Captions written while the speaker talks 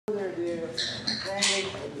Randy,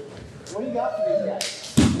 what do you got for these guys?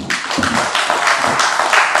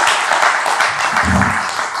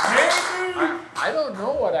 I don't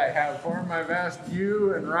know what I have for them. I've asked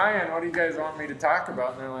you and Ryan, what do you guys want me to talk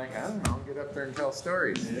about? And they're like, I don't know, get up there and tell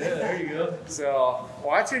stories. Yeah, there you go. So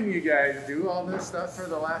watching you guys do all this stuff for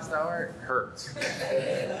the last hour hurts.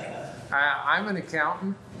 I'm an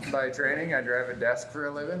accountant by training. I drive a desk for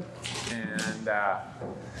a living. And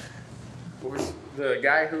the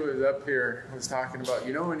guy who was up here was talking about,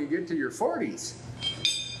 when you get to your 40s,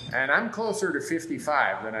 and I'm closer to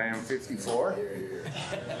 55 than I am 54.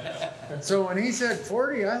 So when he said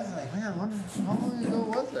 40, I was like, man, how long ago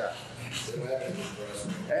was that?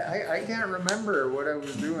 I can't remember what I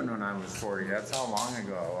was doing when I was 40. That's how long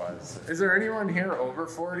ago it was. Is there anyone here over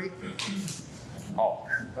 40? Oh,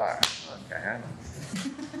 okay.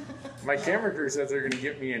 My camera crew says they're going to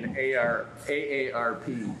get me an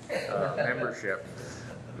AARP membership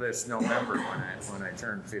this November when I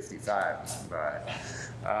turn 55. But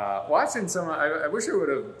watching I wish I would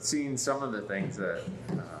have seen some of the things that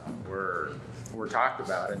were talked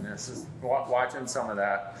about in this. Is watching some of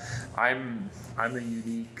that. I'm a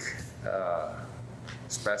unique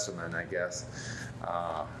specimen, I guess.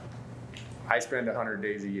 I spend 100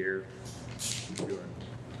 days a year doing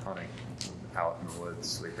hunting out in the woods,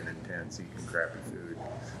 sleeping in tents, eating crappy food,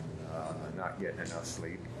 not getting enough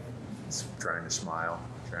sleep, trying to smile,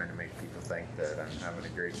 trying to make people think that I'm having a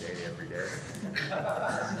great day every day.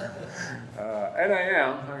 And I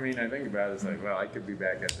am. I mean, I think about it, it's like, well, I could be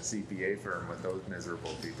back at the CPA firm with those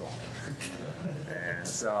miserable people. And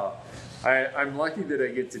so I'm lucky that I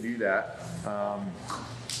get to do that.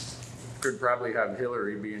 Could probably have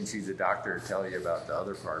Hillary, being she's a doctor, tell you about the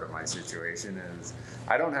other part of my situation is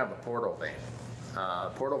I don't have a portal vein.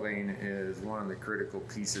 Portal vein is one of the critical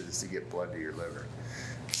pieces to get blood to your liver.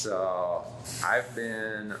 So I've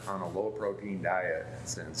been on a low protein diet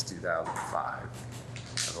since 2005.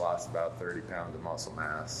 I've lost about 30 pounds of muscle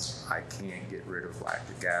mass. I can't get rid of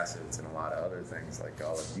lactic acids and a lot of other things like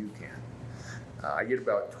all of you can. I get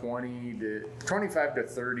about 25 to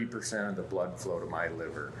 30% of the blood flow to my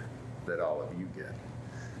liver that all of you get.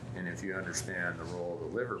 And if you understand the role the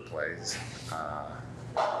liver plays,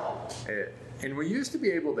 and we used to be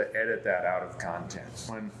able to edit that out of content.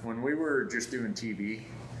 When we were just doing TV,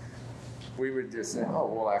 we would just say, oh,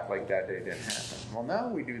 we'll act like that day didn't happen. Well, now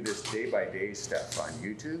we do this day-by-day stuff on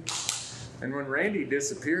YouTube. And when Randy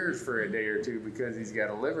disappears for a day or two because he's got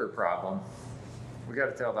a liver problem, we got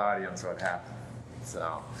to tell the audience what happened.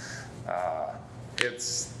 So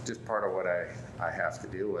it's just part of what I have to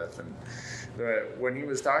deal with. And when he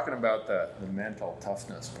was talking about the mental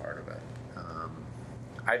toughness part of it,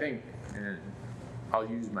 I think, and I'll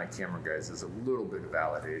use my camera guys as a little bit of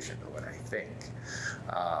validation to what I think.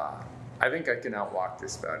 I think I can outwalk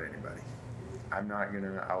just about anybody. I'm not going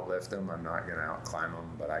to outlift them. I'm not going to outclimb them,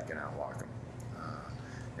 but I can outwalk them.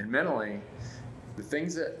 And mentally, the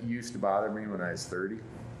things that used to bother me when I was 30,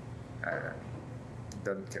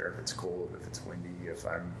 doesn't care if it's cold, if it's windy, if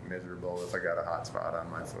I'm miserable, if I got a hot spot on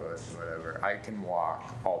my foot, whatever. I can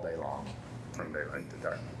walk all day long from daylight to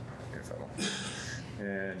dark if I want.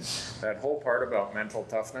 And that whole part about mental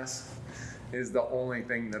toughness is the only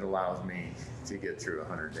thing that allows me to get through a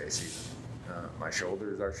 100-day season. My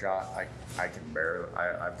shoulders are shot. I can barely,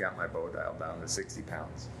 I've got my bow dialed down to 60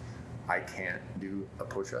 pounds. I can't do a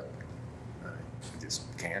push-up. I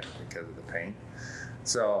just can't because of the pain.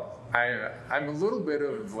 So I'm a little bit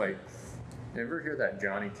of like, you ever hear that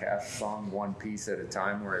Johnny Cash song, One Piece at a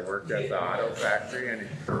Time, where he worked at the auto factory? And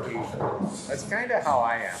that's kind of how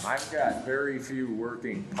I am. I've got very few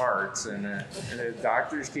working parts, and the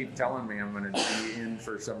doctors keep telling me I'm going to be in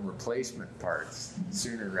for some replacement parts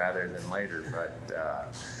sooner rather than later. But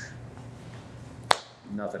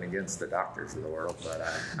nothing against the doctors of the world, but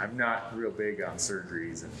I'm not real big on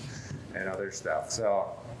surgeries and other stuff.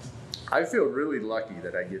 So I feel really lucky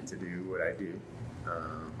that I get to do what I do.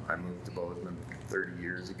 I moved to Bozeman 30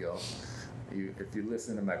 years ago. If you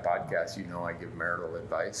listen to my podcast, you know I give marital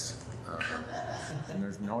advice. And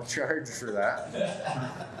there's no charge for that.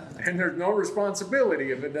 And there's no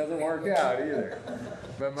responsibility if it doesn't work out either.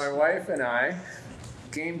 But my wife and I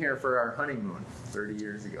came here for our honeymoon 30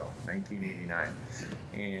 years ago, 1989.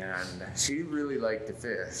 And she really liked to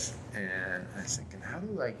fish. And I was thinking, how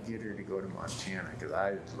do I get her to go to Montana? Because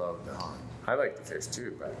I love to hunt. I like to fish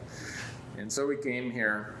too, and so we came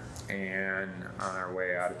here, and on our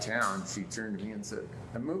way out of town, she turned to me and said,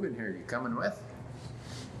 I'm moving here, you coming with?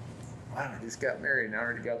 Wow, I just got married and I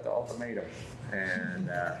already got the ultimatum. And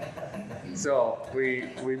so we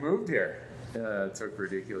moved here. Took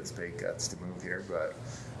ridiculous pay cuts to move here, but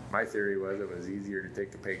my theory was it was easier to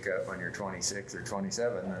take a pay cut when you're 26 or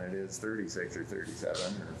 27 than it is 36 or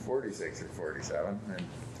 37 or 46 or 47. And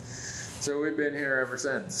so we've been here ever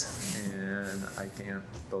since. And I can't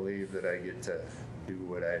believe that I get to do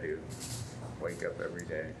what I do. Wake up every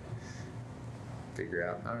day, figure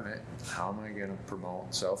out, all right, how am I going to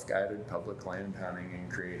promote self-guided public land hunting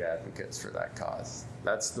and create advocates for that cause?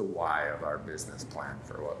 That's the why of our business plan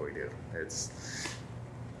for what we do. This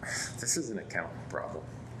is an accountant problem.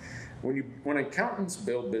 When accountants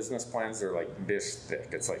build business plans, they're like this thick.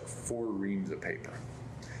 It's like 4 reams of paper.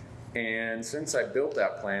 And since I built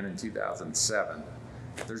that plan in 2007,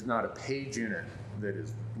 there's not a page in it that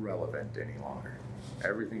is relevant any longer.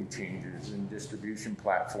 Everything changes in distribution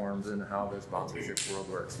platforms and how the sponsorship world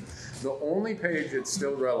works. The only page that's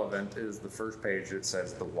still relevant is the first page that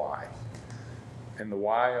says the why. And the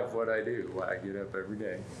why of what I do, why I get up every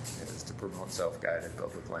day, is to promote self-guided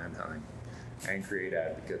public land hunting and create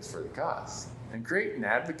advocates for the cause. And creating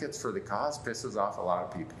advocates for the cause pisses off a lot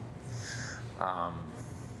of people.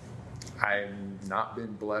 I've not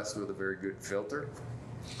been blessed with a very good filter,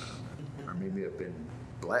 or maybe I've been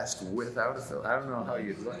blessed without a filter. I don't know how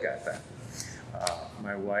you'd look at that.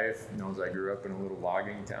 My wife knows I grew up in a little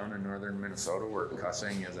logging town in northern Minnesota where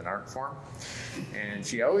cussing is an art form. And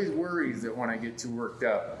she always worries that when I get too worked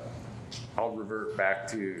up, I'll revert back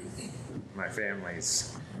to my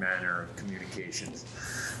family's manner of communications.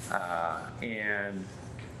 And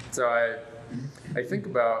so I think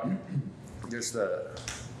about just the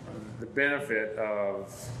benefit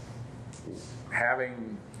of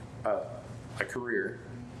having a career,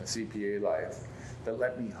 a CPA life, that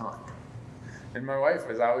let me hunt. And my wife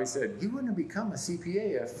has always said, you wouldn't have become a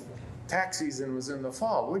CPA if tax season was in the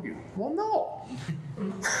fall, would you? Well, no.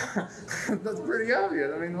 That's pretty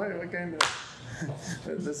obvious. I mean, what kind of...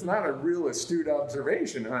 That's not a real astute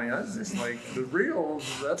observation, honey. That's just like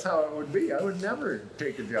that's how it would be. I would never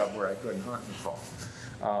take a job where I couldn't hunt in the fall.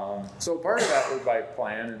 So part of that was by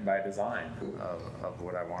plan and by design of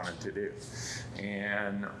what I wanted to do.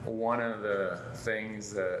 And one of the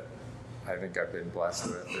things that I think I've been blessed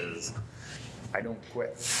with is I don't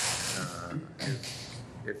quit.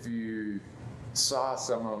 If you saw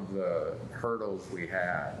some of the hurdles we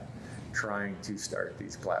had trying to start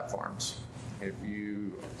these platforms, if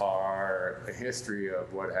you are a history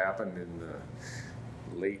of what happened in the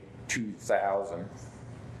late 2000s,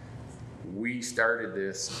 we started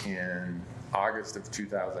this in August of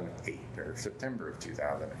 2008 or September of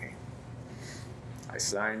 2008. I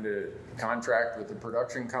signed a contract with the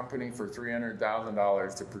production company for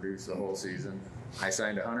 $300,000 to produce the whole season. I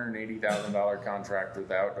signed a $180,000 contract with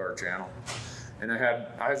the Outdoor Channel. And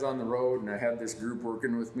I was on the road, and I had this group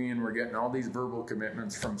working with me, and we're getting all these verbal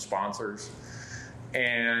commitments from sponsors.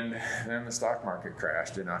 And then the stock market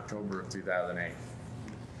crashed in October of 2008.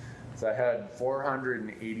 So I had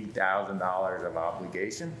 $480,000 of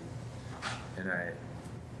obligation, and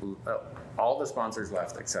all the sponsors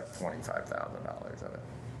left except $25,000 of it.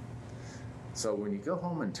 So when you go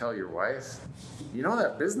home and tell your wife, you know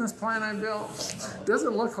that business plan I built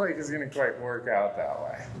doesn't look like it's going to quite work out that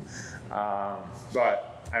way.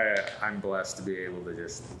 But I'm blessed to be able to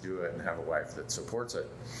just do it and have a wife that supports it,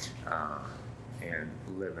 and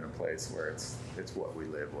live in a place where it's what we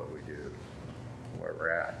live, what we do, where we're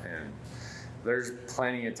at. And there's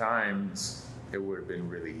plenty of times it would have been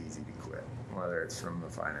really easy to quit, whether it's from the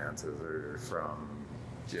finances or from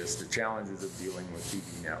just the challenges of dealing with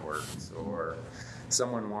TV networks or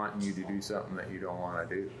someone wanting you to do something that you don't want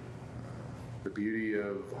to do. The beauty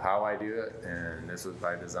of how I do it, and this was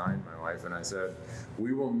by design, my wife and I said,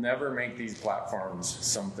 we will never make these platforms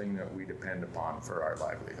something that we depend upon for our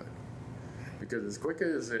livelihood. Because as quick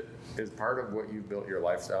as it is part of what you built your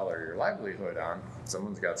lifestyle or your livelihood on,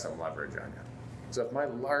 someone's got some leverage on you. So if my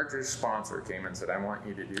largest sponsor came and said, I want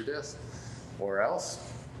you to do this, or else,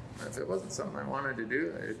 if it wasn't something I wanted to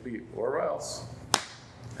do, it'd be, or else.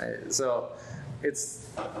 So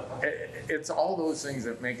it's all those things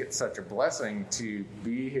that make it such a blessing to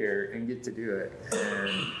be here and get to do it.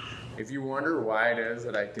 And if you wonder why it is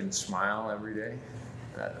that I can smile every day,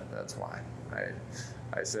 that's why.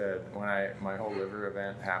 I said when my whole liver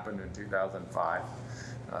event happened in 2005,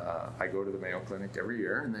 I go to the Mayo Clinic every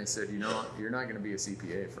year, and they said, you know, you're not going to be a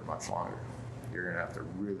CPA for much longer. You're going to have to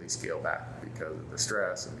really scale back because of the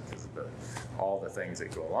stress and because of all the things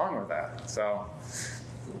that go along with that. So,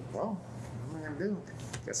 well, what am I going to do?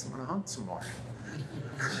 Guess I'm going to hunt some more.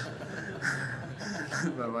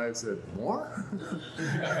 My wife said, more?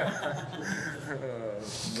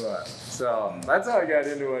 So that's how I got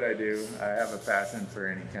into what I do. I have a passion for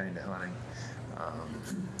any kind of hunting.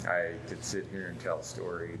 I could sit here and tell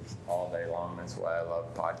stories all day long. That's why I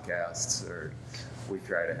love podcasts. Or we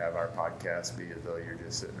try to have our podcast be as though you're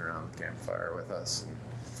just sitting around the campfire with us. And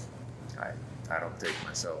I don't take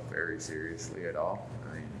myself very seriously at all.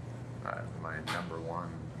 I mean, my number one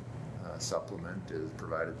supplement is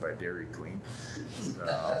provided by Dairy Queen. So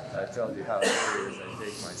that tells you how serious I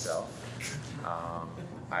take myself.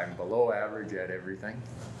 I'm below average at everything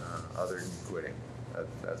other than quitting.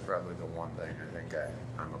 That's probably the one thing I think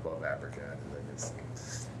I'm above average at.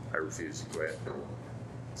 I refuse to quit.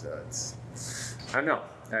 So I don't know.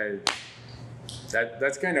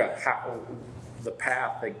 That's kind of how the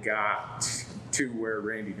path that got to where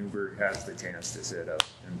Randy Newberg has the chance to sit up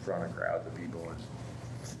in front of crowds of people and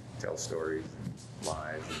tell stories and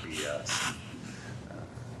lies and BS.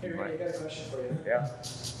 Hey Randy, I got a question for you. Yeah.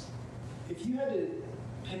 If you had to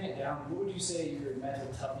pin it down, what would you say your mental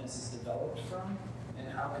toughness is developed from, and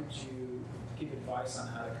how could you give advice on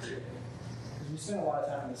how to create it? Because we spent a lot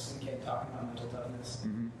of time this weekend talking about mental toughness,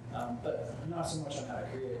 but not so much on how to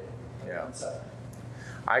create it. Yeah. Stuff.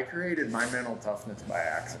 I created my mental toughness by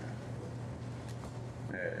accident.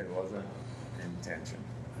 It wasn't intention.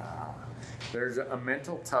 There's a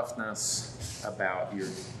mental toughness about your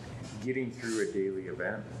getting through a daily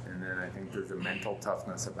event, and then I think there's a mental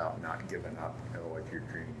toughness about not giving up at what your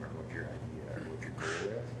dream or what your idea or what your goal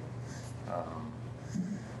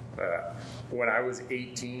is. When I was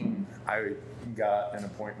 18, I got an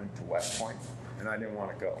appointment to West Point, and I didn't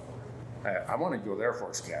want to go. I wanted to go to the Air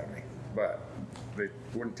Force Academy, but they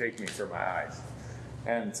wouldn't take me for my eyes.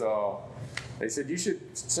 And so they said, you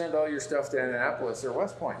should send all your stuff to Indianapolis or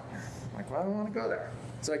West Point. I'm like, well, I don't want to go there.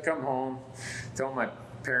 So I come home, tell my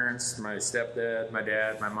parents, my stepdad, my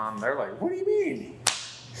dad, my mom, they're like, what do you mean?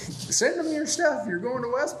 Send them your stuff. You're going to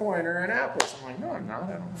West Point or Annapolis. I'm like, no, I'm not.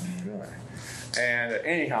 I don't want to go there. And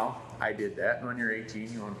anyhow, I did that. And when you're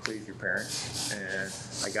 18, you want to please your parents. And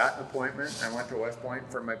I got an appointment. I went to West Point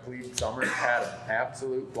for my plebe summer, had an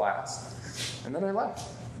absolute blast. And then I left.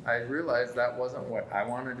 I realized that wasn't what I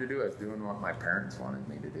wanted to do. I was doing what my parents wanted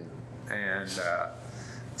me to do. And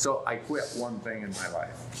so I quit one thing in my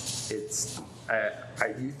life.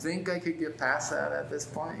 You think I could get past that at this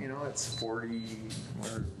point? You know, it's 40,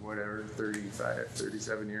 whatever, 35,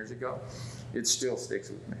 37 years ago. It still sticks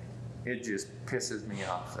with me. It just pisses me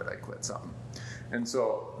off that I quit something. And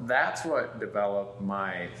so that's what developed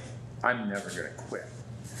I'm never going to quit.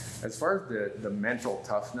 As far as the mental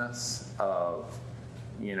toughness of,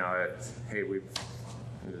 you know,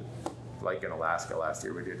 like in Alaska last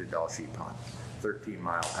year, we did a dull sheep hunt,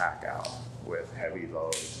 13-mile pack out with heavy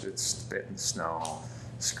loads. It's spitting snow,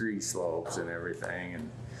 scree slopes and everything. And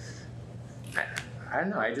I don't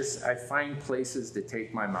know, I find places to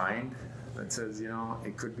take my mind that says, you know,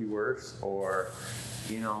 it could be worse, or,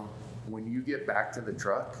 you know, when you get back to the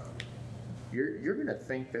truck, you're going to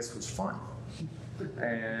think this was fun.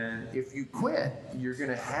 And if you quit, you're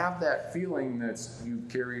going to have that feeling that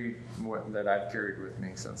I've carried with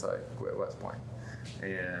me since I quit West Point.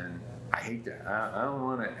 And I hate that. I don't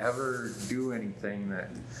want to ever do anything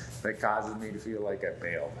that causes me to feel like I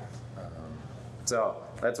failed. So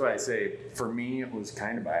that's why I say, for me, it was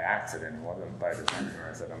kind of by accident. It wasn't by design where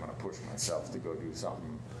I said, I'm going to push myself to go do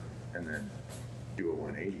something and then do a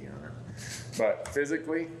 180 on it. But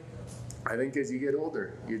physically, I think as you get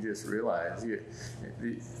older, you just realize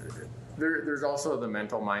there's also the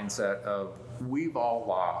mental mindset of we've all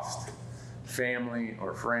lost family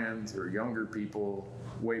or friends or younger people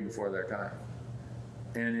way before their time.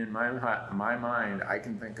 And in my mind, I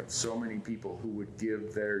can think of so many people who would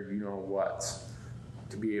give their you-know-whats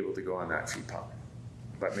to be able to go on that sheep hunt.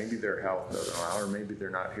 But maybe their health doesn't allow, or maybe they're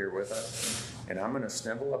not here with us. And I'm going to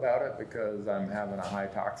snivel about it because I'm having a high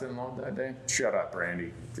toxin load that day. Shut up,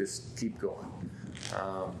 Randy. Just keep going.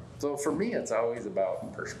 So for me, it's always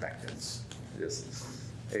about perspectives.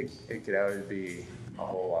 It could always be a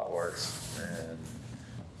whole lot worse. And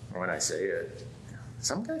when I say it,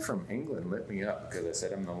 some guy from England lit me up because I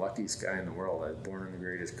said I'm the luckiest guy in the world. I was born in the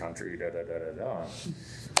greatest country, da-da-da-da-da.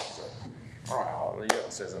 So, oh, the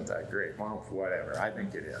U.S. isn't that great. Well, whatever. I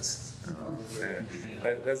think it is.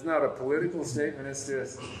 That's not a political statement. It's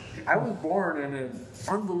just, I was born in an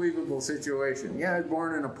unbelievable situation. Yeah, I was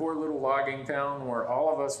born in a poor little logging town where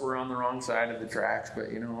all of us were on the wrong side of the tracks.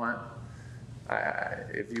 But you know what?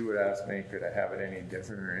 If you would ask me, could I have it any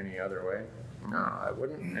different or any other way? No, I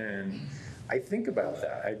wouldn't. And I think about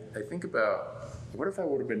that. I think about, what if I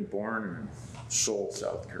would have been born in Seoul,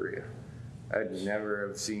 South Korea? I'd never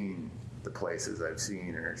have seen the places I've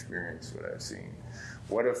seen or experienced what I've seen.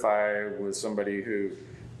 What if I was somebody who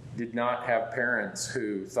did not have parents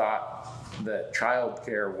who thought that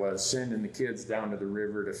childcare was sending the kids down to the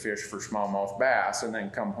river to fish for smallmouth bass and then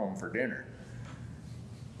come home for dinner.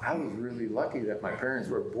 I was really lucky that my parents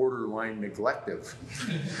were borderline neglective.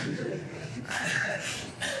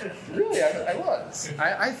 Really, I was.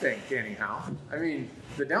 I think, anyhow. I mean,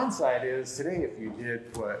 the downside is today, if you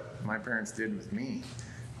did what my parents did with me,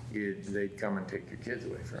 they'd come and take your kids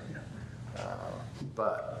away from you.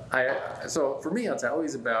 So for me, it's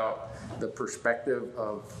always about the perspective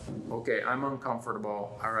of, okay, I'm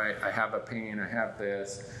uncomfortable. All right, I have a pain. I have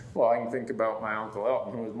this. Well, I can think about my Uncle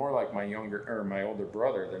Elton, who was more like my older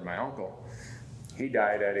brother than my uncle. He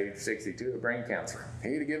died at age 62 of brain cancer.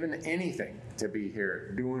 He'd have given anything to be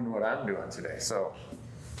here doing what I'm doing today. So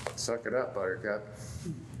suck it up, Buttercup.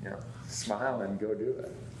 Smile and go do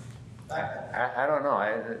it. I don't know.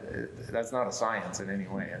 That's not a science in any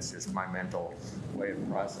way. It's just my mental way of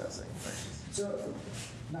processing things. So,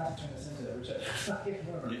 not to turn this into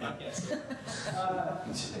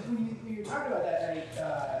when you were talking about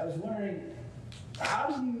that, I was wondering, how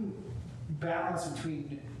do you balance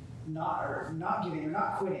between not giving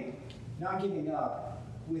up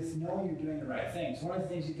with knowing you're doing the right things? One of the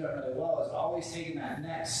things you've done really well is always taking that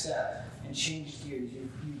next step and changed gears. You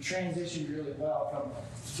transitioned really well from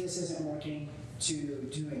this isn't working to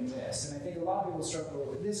doing this. And I think a lot of people struggle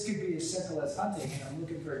with this. Could be as simple as hunting. I'm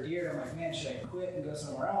looking for a deer, and I'm like, man, should I quit and go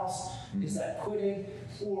somewhere else? Mm-hmm. Is that quitting?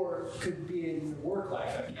 Or could it be in the work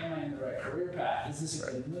life? Like, am I in the right career path? Is this a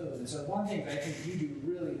good move? And so one thing that I think you do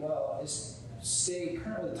really well is stay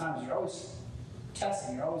current with the times. You're always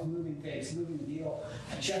testing, you're always moving things, moving the needle,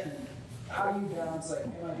 and checking. How do you balance, like,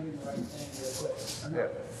 am I doing the right thing real quick? Yeah.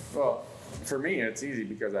 Well, for me, it's easy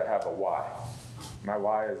because I have a why. My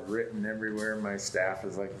why is written everywhere. My staff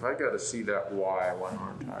is like, if I got to see that why one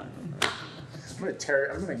more time,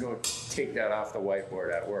 I'm going to go take that off the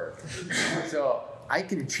whiteboard at work. So I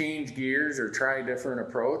can change gears or try a different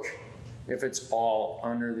approach. If it's all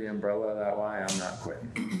under the umbrella of that why, I'm not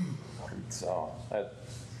quitting. So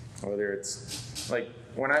whether it's like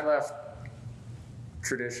when I left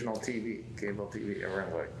traditional TV, cable TV,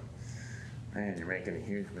 everyone's like, man, you're making a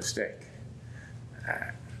huge mistake.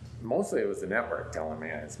 Mostly it was the network telling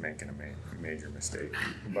me I was making a major mistake,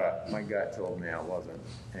 but my gut told me I wasn't.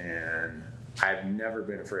 And I've never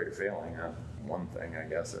been afraid of failing. One thing I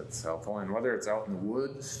guess that's helpful. And whether it's out in the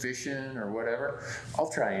woods, fishing, or whatever,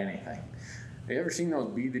 I'll try anything. Have you ever seen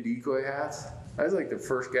those Be the Decoy hats? I was like the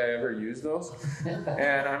first guy ever used those.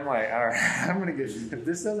 And I'm like, all right, if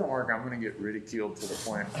this doesn't work, I'm going to get ridiculed to the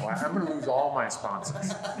point I'm going to lose all my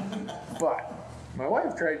sponsors. But my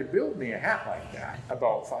wife tried to build me a hat like that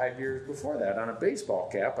about 5 years before that on a baseball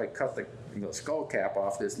cap. I cut the skull cap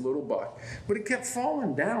off this little buck, but it kept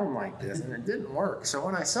falling down like this, and it didn't work. So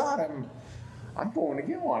when I saw it, I'm going to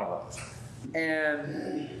get one of those.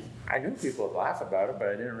 And I knew people would laugh about it, but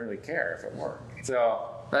I didn't really care if it worked. So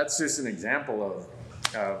that's just an example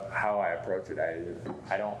of how I approach it.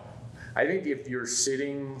 I think if you're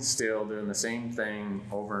sitting still doing the same thing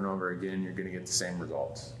over and over again, you're going to get the same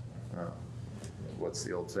results. What's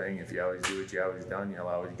the old saying? If you always do what you always done, you'll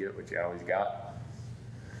always get what you always got.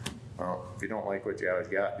 Well, if you don't like what you always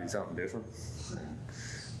got, do something different.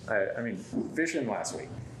 I mean, fishing last week.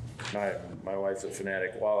 My wife's a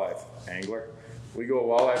fanatic walleye angler. We go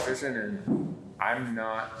walleye fishing, and I'm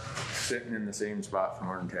not sitting in the same spot for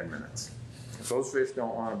more than 10 minutes. If those fish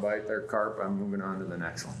don't want to bite their carp, I'm moving on to the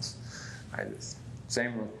next ones.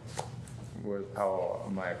 Same with how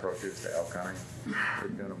my approach is to elk hunting.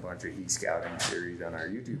 We've done a bunch of e-scouting series on our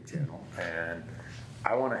YouTube channel, and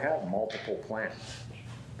I want to have multiple plans.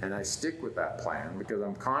 And I stick with that plan because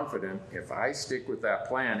I'm confident if I stick with that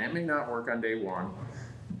plan, it may not work on day one,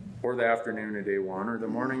 or the afternoon of day one, or the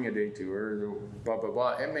morning of day two, or the blah, blah,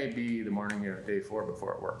 blah. It may be the morning of day 4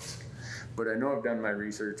 before it works. But I know I've done my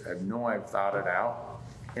research, I know I've thought it out,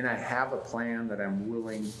 and I have a plan that I'm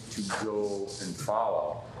willing to go and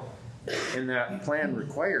follow. And that plan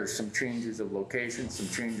requires some changes of location, some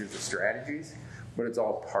changes of strategies, but it's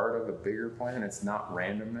all part of a bigger plan. It's not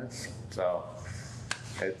randomness. So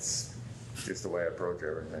it's just the way I approach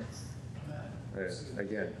everything.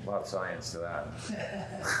 Again, a lot of science to that.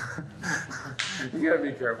 You got to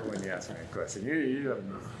be careful when you ask me a question.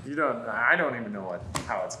 You don't. I don't even know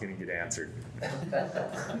how it's going to get answered.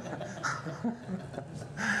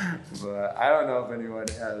 But I don't know if anyone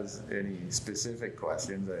has any specific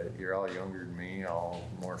questions. You're all younger than me, all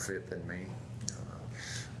more fit than me,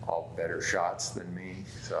 all better shots than me.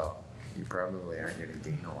 So you probably aren't going to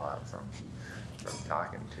gain a lot from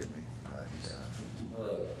talking to me.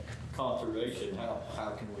 But, conservation,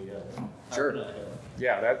 how can we help? Sure.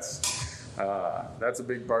 Yeah, that's That's a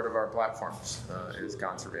big part of our platforms, is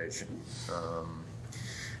conservation.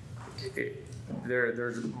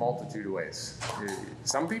 There's a multitude of ways.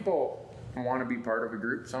 Some people want to be part of a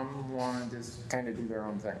group. Some want to just kind of do their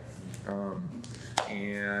own thing.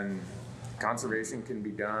 And conservation can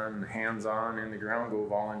be done hands-on in the ground, go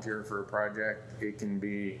volunteer for a project. It can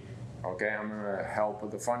be, okay, I'm going to help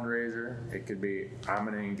with a fundraiser. It could be, I'm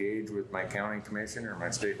going to engage with my county commission or my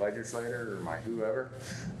state legislator or my whoever.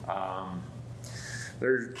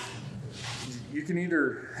 You can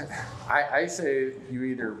either, I say you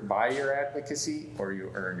either buy your advocacy or you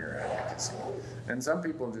earn your advocacy. And some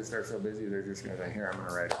people just are so busy, they're just going to say, here, I'm going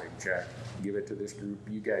to write a big check, give it to this group,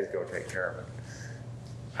 you guys go take care of it.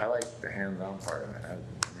 I like the hands-on part of it.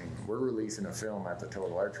 I mean, we're releasing a film at the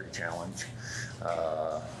Total Archery Challenge.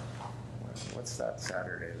 What's that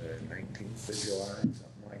Saturday, the 19th of July,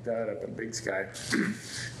 something like that, up in Big Sky.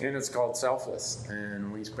 And it's called Selfless.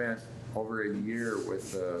 And we spent over a year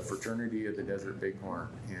with the Fraternity of the Desert Bighorn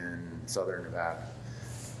in southern Nevada,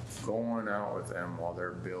 going out with them while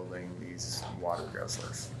they're building these water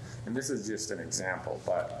guzzlers. And this is just an example,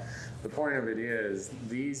 but the point of it is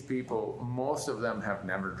these people, most of them have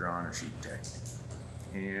never drawn a sheep tag.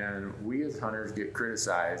 And we as hunters get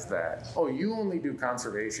criticized that, oh, you only do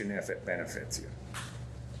conservation if it benefits you.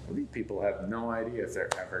 Well, these people have no idea if they're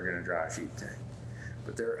ever going to draw a sheep tag.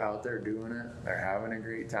 But they're out there doing it. They're having a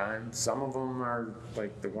great time. Some of them are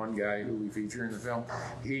like the one guy who we feature in the film.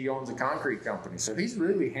 He owns a concrete company. So he's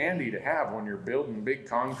really handy to have when you're building big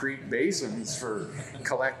concrete basins for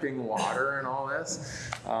collecting water and all this.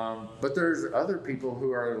 But there's other people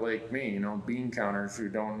who are like me, bean counters who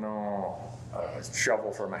don't know a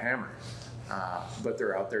shovel from a hammer. But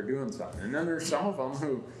they're out there doing something. And then there's some of them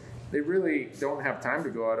who they really don't have time to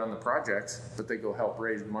go out on the projects, but they go help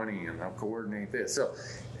raise money and they'll coordinate this. So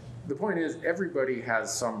the point is everybody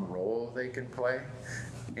has some role they can play.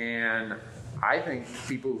 And I think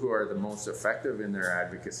people who are the most effective in their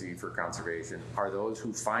advocacy for conservation are those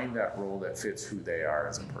who find that role that fits who they are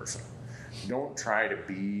as a person. Don't try to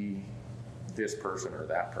be this person or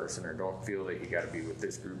that person, or don't feel that you got to be with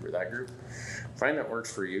this group or that group. Find that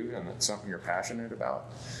works for you and that's something you're passionate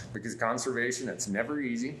about. Because conservation, it's never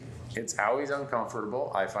easy. It's always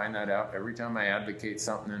uncomfortable. I find that out every time I advocate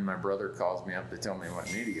something and my brother calls me up to tell me what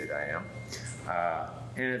an idiot I am.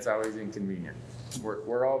 And it's always inconvenient.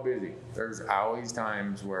 We're all busy. There's always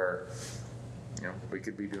times where we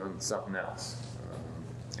could be doing something else.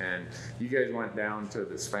 And you guys went down to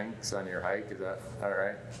the Sphinx on your hike, is that all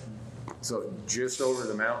right? So just over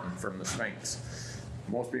the mountain from the Sphinx.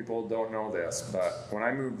 Most people don't know this, but when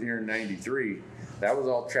I moved here in '93, that was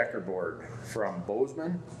all checkerboard from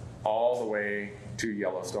Bozeman all the way to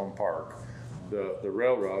Yellowstone Park. The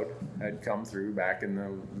railroad had come through back in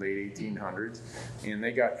the late 1800s, and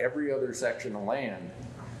they got every other section of land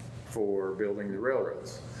for building the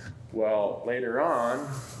railroads. Well, later on,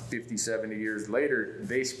 50, 70 years later,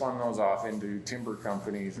 they spun those off into timber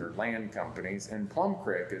companies or land companies, and Plum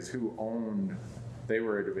Creek is who owned, they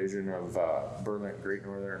were a division of Great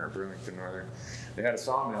Northern or Burlington Northern. They had a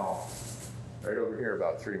sawmill right over here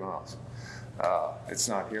about 3 miles. It's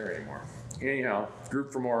not here anymore. Anyhow,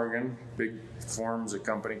 group from Oregon, forms a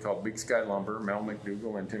company called Big Sky Lumber, Mel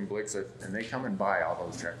McDougall and Tim Blixit, and they come and buy all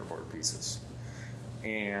those checkerboard pieces.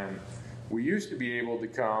 And we used to be able to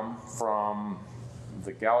come from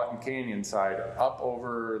the Gallatin Canyon side up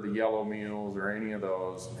over the Yellow Mules or any of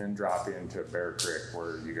those and drop into Bear Creek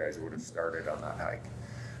where you guys would have started on that hike.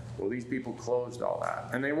 Well, these people closed all that.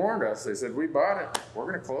 And they warned us. They said, we bought it. We're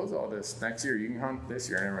going to close all this next year. You can hunt this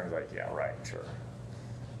year. And everyone's like, yeah, right, sure.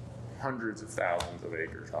 Hundreds of thousands of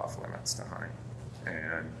acres off limits to hunting.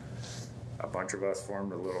 And a bunch of us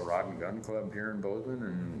formed a little rod and gun club here in Bozeman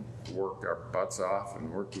and worked our butts off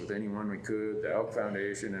and worked with anyone we could, the Elk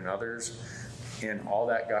Foundation and others, and all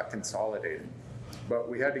that got consolidated. But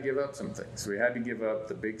we had to give up some things. We had to give up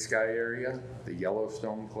the Big Sky area, the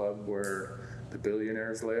Yellowstone Club where the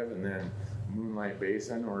billionaires live, and then Moonlight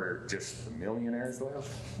Basin where just the millionaires live.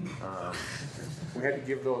 We had to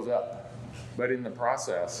give those up. But in the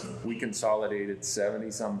process, we consolidated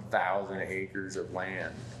 70-some thousand acres of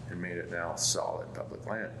land and made it now solid public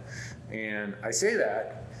land. And I say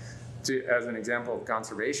that as an example of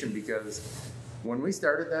conservation because when we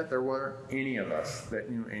started that, there weren't any of us that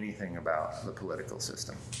knew anything about the political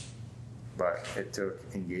system. But it took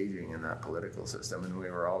engaging in that political system, and we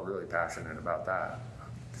were all really passionate about that.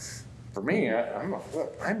 For me,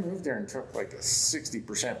 I moved there and took like a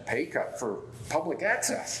 60% pay cut for public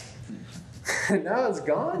access. And now it's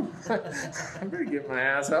gone. I better get my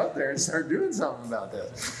ass out there and start doing something about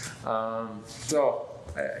this. So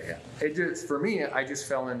Yeah, it just, for me, I just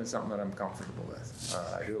fell into something that I'm comfortable with.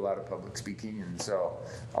 I do a lot of public speaking, and so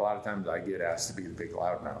a lot of times I get asked to be the big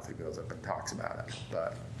loudmouth who goes up and talks about it.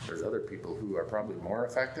 But there's other people who are probably more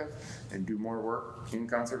effective and do more work in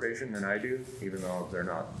conservation than I do, even though they're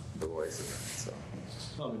not the voice of it. So,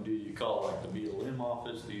 I mean, do you call it like the BLM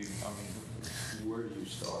office? Where do you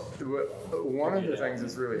start? One of the things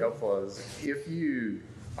that's really helpful is if you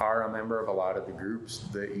are a member of a lot of the groups,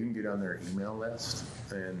 that you can get on their email list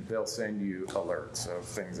and they'll send you alerts of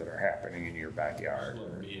things that are happening in your backyard.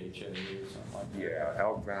 Like BHA or something like that. Yeah,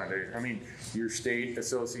 Elk Foundation. I mean, your state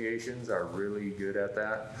associations are really good at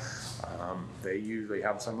that. They usually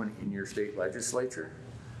have someone in your state legislature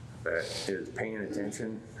that is paying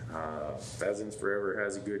attention. Pheasants Forever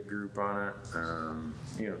has a good group on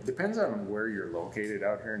it. Depends on where you're located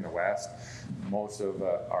out here in the West. Most of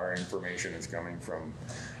our information is coming from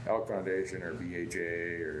Elk Foundation or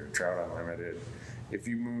BHA or Trout Unlimited. If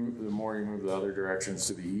you move, the more you move the other directions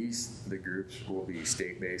to the east, the groups will be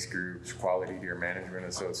state-based groups, Quality Deer Management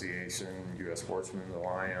Association, U.S. Sportsman's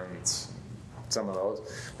Alliance, some of those.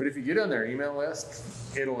 But if you get on their email list,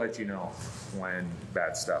 it'll let you know when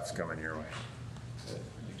bad stuff's coming your way.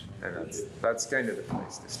 And that's kind of the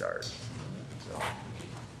place to start. So.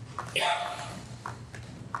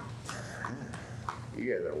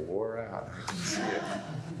 You guys are wore out. I can see it.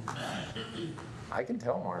 I can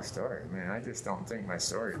tell more stories. I mean, I just don't think my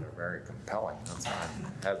stories are very compelling. That's why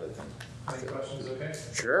I'm hesitant. Any questions, okay?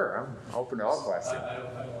 Sure, I'm open to all questions. I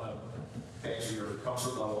don't want to pay your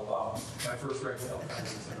comfort level. My first regular elk hunt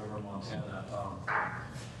was in over Montana,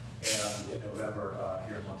 and in November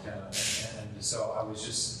here in Montana. And so I was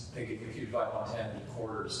just thinking, if you divide Montana into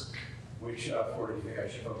quarters, which quarter do you think I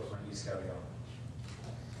should focus my East County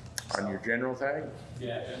on? On your general tag?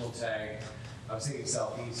 Yeah, general tag. I was thinking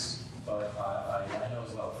southeast, but I know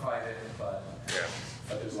it's a lot of private, but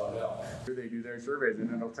there's a lot of elk. They do their surveys,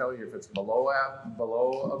 and it'll tell you if it's below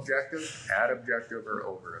objective, at objective, or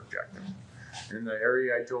over objective. In the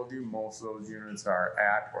area I told you, most of those units are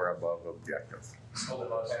at or above objective. It's called the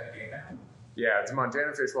Montana Game Map. Yeah, it's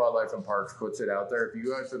Montana Fish, Wildlife, and Parks puts it out there. If you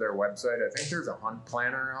go to their website, I think there's a hunt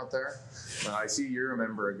planner out there. I see you're a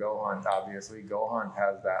member of Go Hunt, obviously. Go Hunt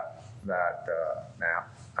has that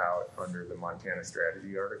map out under the Montana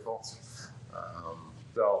Strategy articles.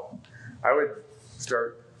 So I would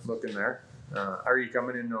start looking there. Are you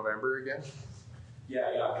coming in November again? Yeah,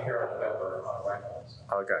 I'm here on November on rifles.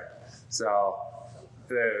 Okay, so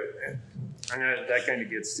that kind of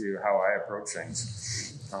gets to how I approach things.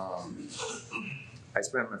 I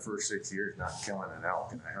spent my first 6 years not killing an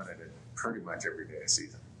elk, and I hunted it pretty much every day of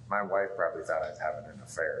season. My wife probably thought I was having an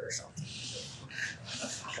affair or something.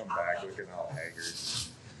 Come back looking all haggard.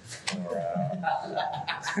 Or,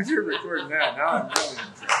 if you're recording that, now I'm really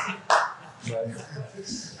in trouble.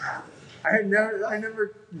 But I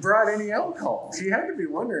never brought any elk home. She had to be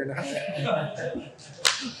wondering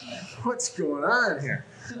what's going on here.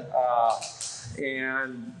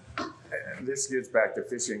 And this gets back to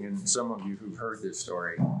fishing, and some of you who've heard this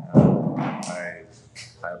story, I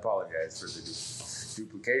apologize for the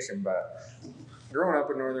duplication, but growing up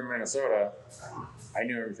in northern Minnesota, I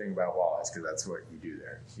knew everything about walleyes because that's what you do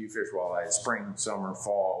there. You fish walleyes spring, summer,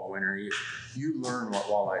 fall, winter. You learn what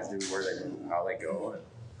walleyes do, where they go, how they go. And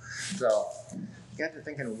so I got to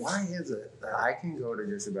thinking, why is it that I can go to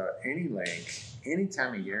just about any lake, any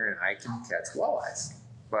time of year, and I can catch walleyes?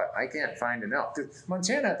 But I can't find an elk. Because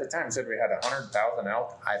Montana at the time said we had 100,000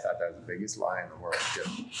 elk. I thought that was the biggest lie in the world.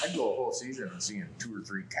 I'd go a whole season and seeing 2 or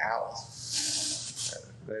 3 cows.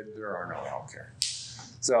 There are no elk here.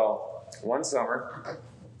 So one summer,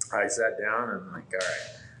 I sat down and I'm like, all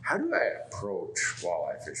right, how do I approach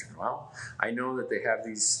walleye fishing? Well, I know that they have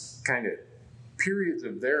these kind of periods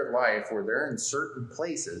of their life where they're in certain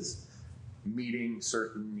places meeting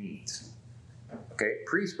certain needs. Okay,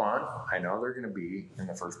 pre-spawn, I know they're going to be in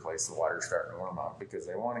the first place. The water's starting to warm up because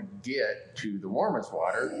they want to get to the warmest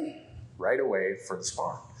water right away for the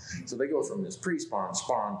spawn. So they go from this pre-spawn,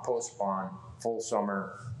 spawn, post-spawn, full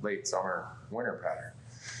summer, late summer, winter pattern.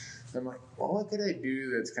 I'm like, well, what could I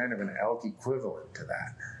do that's kind of an elk equivalent to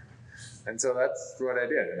that? And so that's what I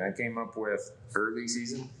did. And I came up with early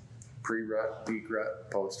season, pre-rut, peak rut,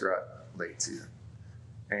 post-rut, late season.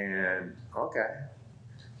 And okay.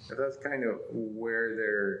 If that's kind of where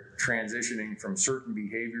they're transitioning from certain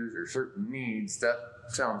behaviors or certain needs, that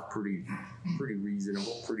sounds pretty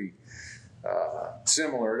reasonable, pretty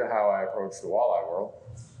similar to how I approach the walleye world.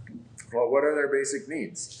 Well, what are their basic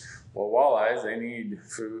needs? Well, walleyes, they need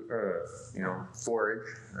food, forage,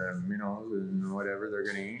 and whatever they're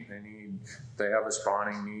going to eat. They have a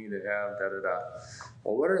spawning need, they have da-da-da.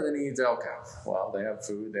 Well, what are the needs elk have? Well, they have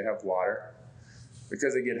food, they have water.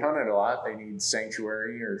 Because they get hunted a lot, they need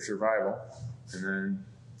sanctuary or survival. And then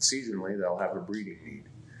seasonally, they'll have a breeding need.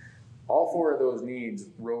 All 4 of those needs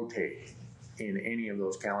rotate in any of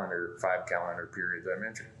those 5 calendar periods I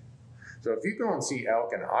mentioned. So if you go and see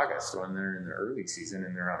elk in August when they're in the early season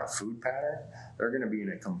and they're on a food pattern, they're going to be in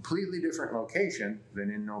a completely different location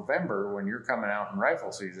than in November when you're coming out in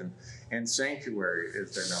rifle season and sanctuary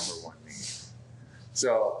is their number 1 need.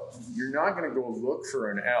 So you're not going to go look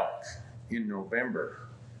for an elk in November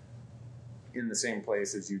in the same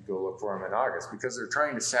place as you'd go look for them in August because they're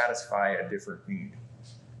trying to satisfy a different need.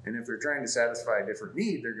 And if they're trying to satisfy a different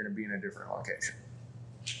need, they're going to be in a different location.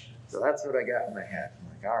 So that's what I got in my head. I'm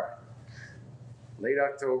like, all right. Late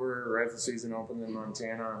October, rifle season opens in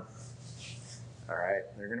Montana. All right,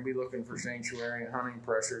 they're going to be looking for sanctuary. Hunting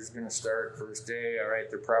pressure is going to start first day. All right,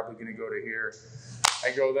 they're probably going to go to here.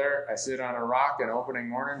 I go there, I sit on a rock, and opening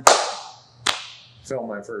morning, film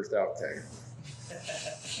my first elk tag.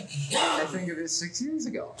 I think of this 6 years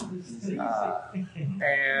ago.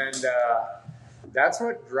 That's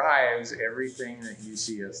what drives everything that you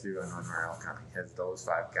see us doing when we're elk hunting, is those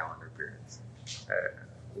 5 calendar periods.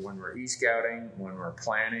 When we're e-scouting, when we're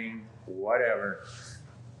planning, whatever.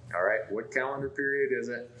 All right, what calendar period is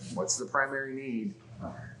it? What's the primary need?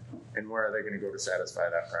 And where are they going to go to satisfy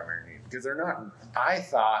that primary need? Because they're not, I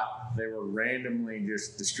thought they were randomly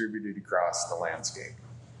just distributed across the landscape.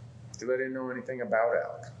 Because I didn't know anything about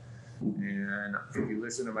elk. And if you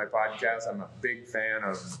listen to my podcast, I'm a big fan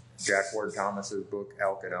of Jack Ward Thomas's book,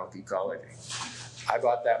 Elk and Elk Ecology. I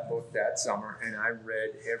bought that book that summer, and I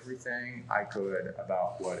read everything I could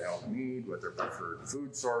about what elk need, what their preferred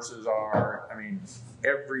food sources are. I mean,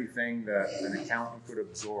 everything that an accountant could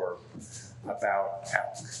absorb about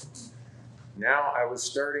elk. Now I was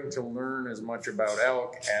starting to learn as much about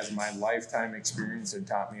elk as my lifetime experience had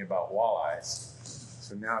taught me about walleyes.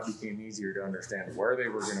 So now it became easier to understand where they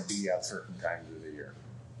were going to be at certain times of the year.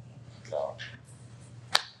 So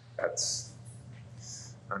I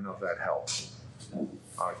don't know if that helps.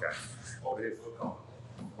 Okay.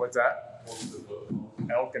 What's that?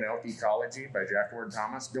 Elk and Elk Ecology by Jack Ward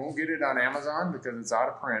Thomas. Don't get it on Amazon because it's out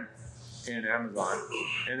of print in Amazon,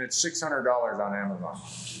 and it's $600 on Amazon.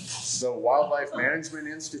 The Wildlife Management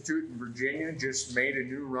Institute in Virginia just made a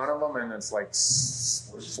new run of them, and it's like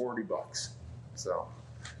 $40. So,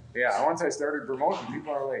 yeah, once I started promoting,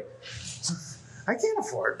 people are like, I can't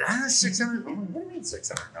afford that. $600. What do you mean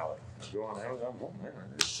 $600? I go on Amazon. Oh man,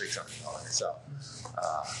 it's $600. So,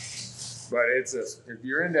 but if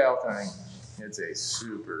you're into elk hunting, it's a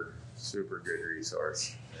super, super good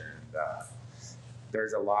resource. And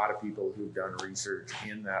there's a lot of people who've done research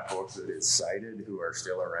in that book that is cited who are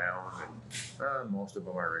still around, and most of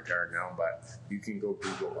them are retired now. But you can go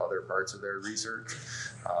Google other parts of their research.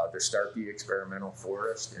 The Starkey Experimental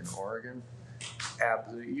Forest in Oregon.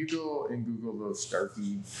 Absolutely. You go and Google those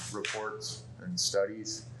Starkey reports and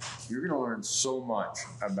studies, you're going to learn so much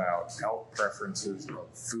about elk preferences of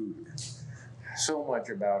food, so much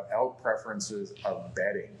about elk preferences of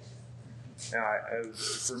bedding. Now,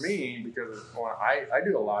 for me, because I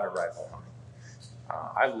do a lot of rifle hunting.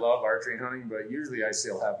 I love archery hunting, but usually I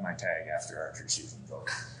still have my tag after archery season's over.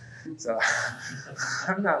 So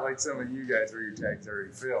I'm not like some of you guys where your tag's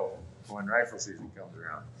already filled when rifle season comes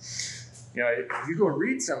around. You know, you go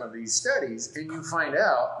read some of these studies and you find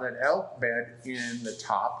out that elk bed in the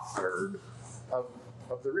top third of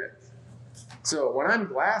the ridge. So when I'm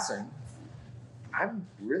glassing, I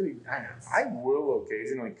will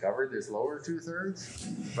occasionally cover this lower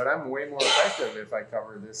 2/3, but I'm way more effective if I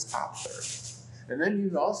cover this top third. And then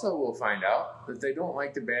you also will find out that they don't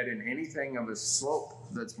like to bed in anything of a slope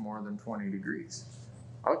that's more than 20 degrees.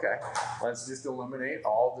 Okay, let's just eliminate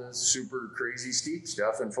all the super crazy steep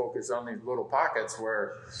stuff and focus on these little pockets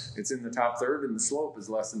where it's in the top third and the slope is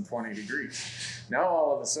less than 20 degrees. Now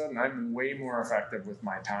all of a sudden I'm way more effective with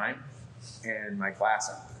my time and my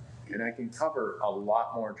glassing. And I can cover a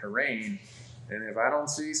lot more terrain. And if I don't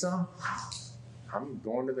see some, I'm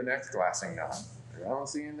going to the next glassing knob. If I don't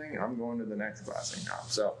see anything, I'm going to the next glassing knob.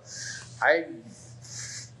 So I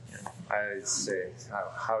say,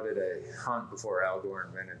 how did I hunt before Al Gore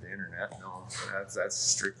invented the internet? No, that's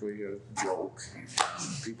strictly a joke.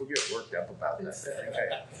 People get worked up about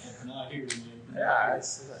that. Yeah,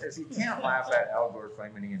 if you can't laugh at Al Gore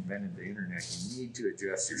claiming he invented the internet, you need to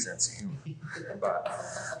adjust your sense of humor. But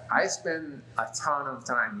I spend a ton of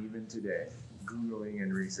time, even today, Googling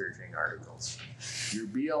and researching articles. Your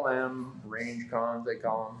BLM range cons, they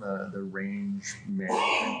call them, the range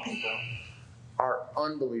management people, are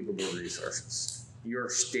unbelievable resources. Your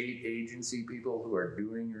state agency people who are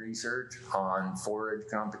doing research on forage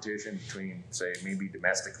competition between, say, maybe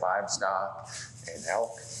domestic livestock and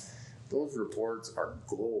elk, those reports are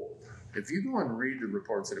gold. If you go and read the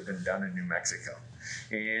reports that have been done in New Mexico,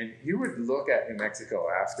 and you would look at New Mexico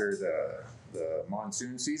after the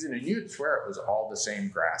monsoon season, and you'd swear it was all the same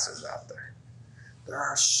grasses out there. There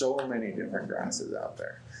are so many different grasses out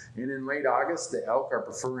there. And in late August, the elk are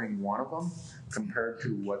preferring one of them compared to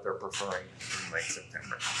what they're preferring in late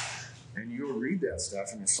September. And you'll read that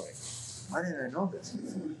stuff, and it's like, why didn't I know this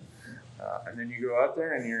before? And then you go out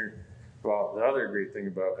there, and well, the other great thing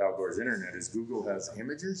about Al Gore's internet is Google has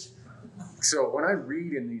images. So when I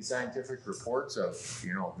read in these scientific reports of,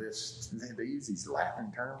 this, they use these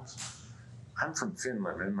Latin terms. I'm from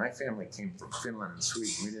Finland, and my family came from Finland and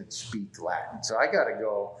Sweden. We didn't speak Latin. So I got to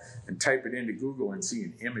go and type it into Google and see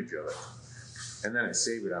an image of it. And then I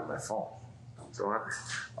save it on my phone. So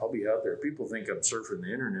I'll be out there. People think I'm surfing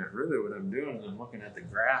the internet. Really what I'm doing is I'm looking at the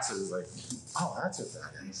grasses like, oh, that's what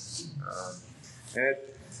that is. And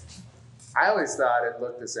I always thought it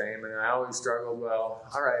looked the same, and I always struggled, well,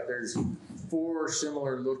 all right, there's 4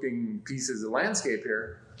 similar looking pieces of landscape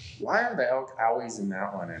here. Why are the elk always in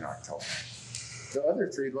that one in October? The other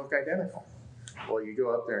 3 look identical. Well, you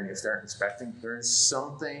go up there and you start inspecting. There is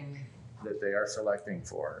something that they are selecting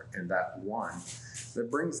for in that one that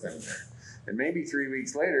brings them there. And maybe 3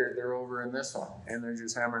 weeks later, they're over in this one, and they're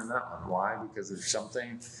just hammering that one. Why? Because there's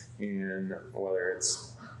something in, whether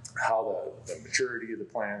it's how the maturity of the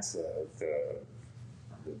plants, the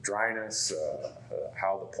dryness,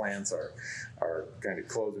 how the plants are kind of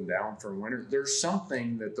closing down for winter. There's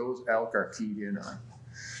something that those elk are keyed in on.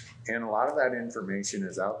 And a lot of that information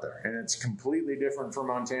is out there. And it's completely different for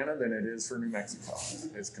Montana than it is for New Mexico.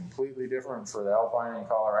 It's completely different for the alpine in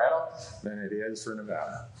Colorado than it is for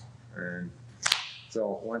Nevada. And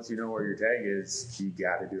so once you know where your tag is, you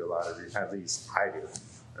got to do a lot of it. At least I do.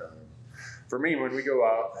 For me, when we go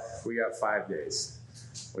out, we got 5 days.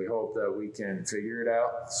 We hope that we can figure it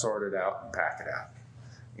out, sort it out, and pack it out.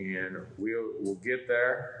 And we'll get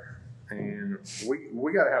there, and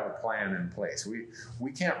we got to have a plan in place.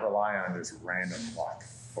 We can't rely on just random luck,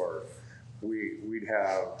 or we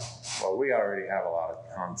already have a lot of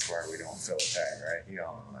hunts where we don't fill a tag,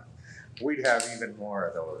 right? We'd have even more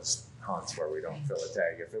of those hunts where we don't fill a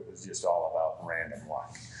tag if it was just all about random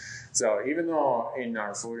luck. So even though in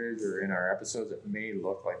our footage or in our episodes it may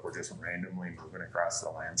look like we're just randomly moving across the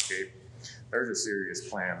landscape, there's a serious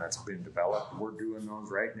plan that's been developed. We're doing those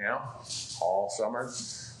right now all summer.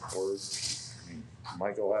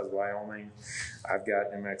 Michael has Wyoming, I've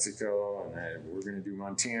got New Mexico, and then we're going to do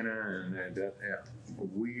Montana, and then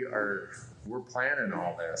we're planning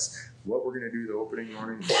all this. What we're going to do the opening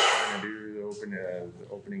morning, what we're going to do the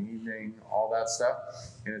opening evening, all that stuff,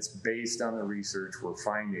 and it's based on the research we're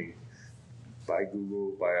finding by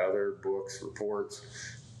Google, by other books, reports,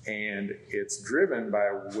 and it's driven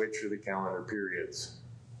by which of the calendar periods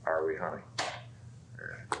are we hunting.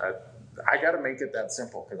 I got to make it that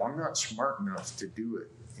simple because I'm not smart enough to do it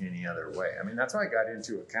any other way. I mean, that's why I got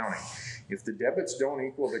into accounting. If the debits don't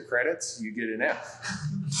equal the credits, you get an F.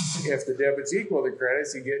 If the debits equal the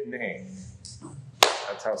credits, you get an A.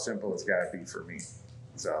 That's how simple it's got to be for me.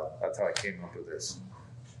 So that's how I came up with this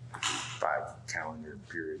 5 calendar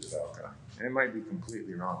periods of elk hunting. And it might be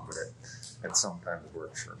completely wrong, but it sometimes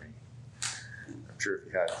works for me. I'm sure if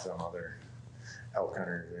you had some other elk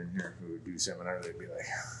hunters in here who would do seminars, they'd be like,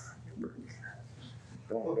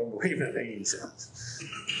 don't believe anything he says.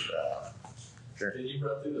 Sure. Can you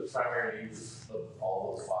run through the primary needs of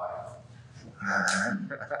all those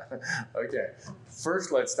 5? Okay.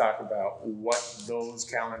 First, let's talk about what those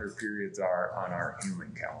calendar periods are on our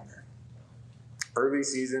human calendar. Early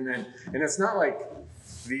season, and it's not like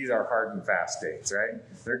these are hard and fast dates, right?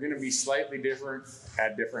 They're going to be slightly different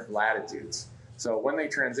at different latitudes. So when they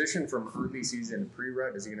transition from early season to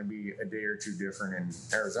pre-rut, is going to be a day or two different in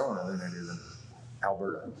Arizona than it is in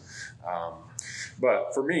Alberta.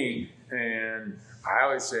 But for me, and I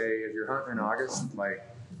always say, if you're hunting in August, like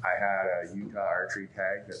I had a Utah archery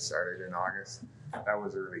tag that started in August, that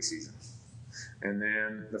was early season. And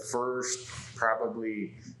then the first,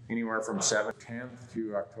 probably anywhere from 7th, 10th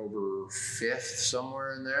to October 5th,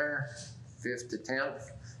 somewhere in there, 5th to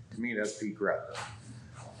 10th, to me that's peak rut.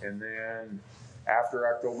 And then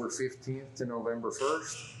after October 15th to November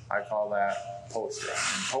 1st, I call that post-rut.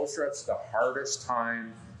 And post-rut's the hardest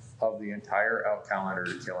time of the entire elk calendar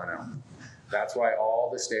to kill an elk. That's why all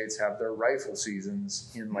the states have their rifle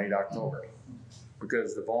seasons in late October.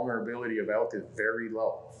 because the vulnerability of elk is very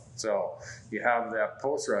low. So you have that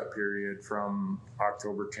post-rut period from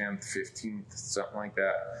October 10th, 15th, something like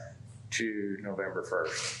that, to November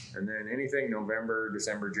 1st. And then anything November,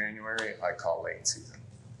 December, January, I call late season.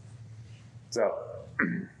 So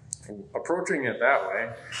approaching it that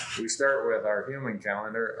way, we start with our human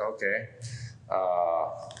calendar. Okay,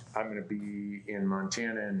 I'm going to be in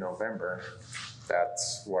Montana in November.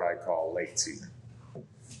 That's what I call late season.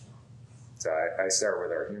 So I start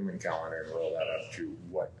with our human calendar and roll that up to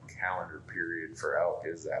what calendar period for elk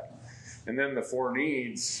is that. And then the 4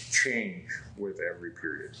 needs change with every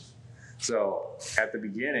period. So at the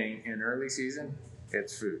beginning, in early season,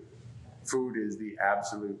 it's food. Food is the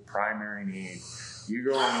absolute primary need. You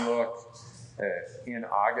go and look in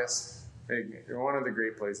August. One of the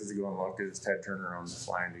great places to go and look is Ted Turner owns the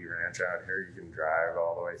Flying D Ranch out here. You can drive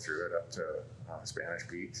all the way through it up to Spanish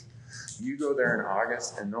Peaks. You go there in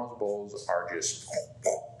August, and those bulls are just,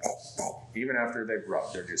 even after they've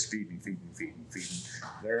rubbed, they're just feeding.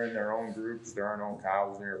 They're in their own groups. There are no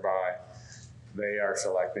cows nearby. They are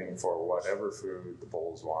selecting for whatever food the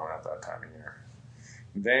bulls want at that time of year.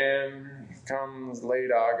 Then comes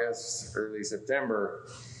late August, early September.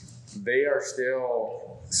 They are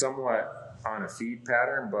still somewhat on a feed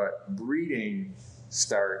pattern, but breeding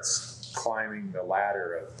starts climbing the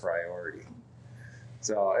ladder of priority.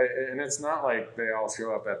 So, and it's not like they all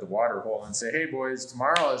show up at the water hole and say, hey boys,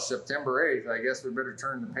 tomorrow is September 8th. I guess we better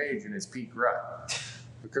turn the page and it's peak rut.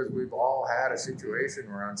 Because we've all had a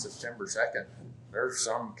situation where on September 2nd, there's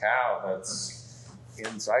some cow that's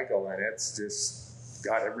in cycle and it's just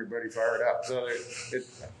got everybody fired up. So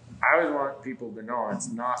I always want people to know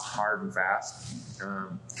it's not hard and fast.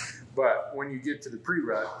 But when you get to the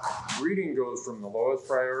pre-rut, breeding goes from the lowest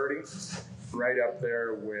priority right up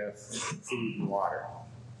there with food and water.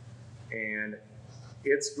 And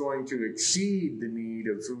it's going to exceed the need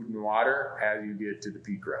of food and water as you get to the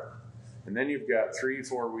peak rut. And then you've got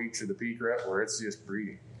 3-4 weeks of the peak rut where it's just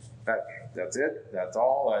breeding. That's it. That's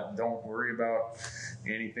all. Don't worry about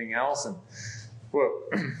anything else. And well,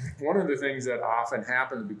 one of the things that often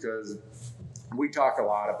happens, because we talk a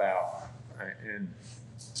lot about, and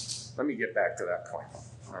let me get back to that point.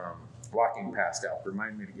 Walking past elk.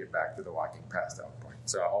 Remind me to get back to the walking past elk point.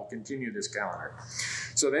 So I'll continue this calendar.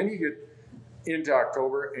 So then you get into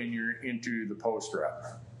October and you're into the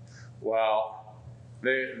post-rut. Well,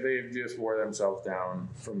 they've just wore themselves down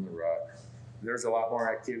from the rut. There's a lot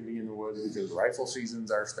more activity in the woods because rifle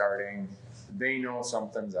seasons are starting. They know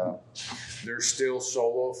something's up. They're still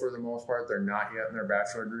solo for the most part. They're not yet in their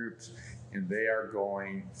bachelor groups, and they are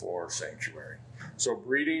going for sanctuary. So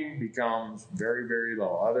breeding becomes very, very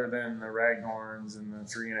low. Other than the raghorns and the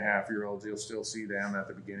 3.5-year-olds, you'll still see them at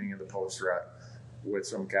the beginning of the post-rut with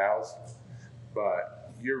some cows.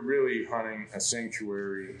 But you're really hunting a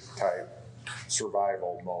sanctuary type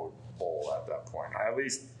survival mode bull at that point, at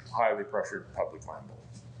least highly pressured public land bull.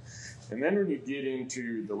 And then when you get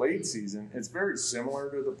into the late season, it's very similar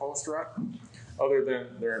to the post-rut, other than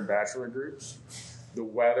they're in bachelor groups. The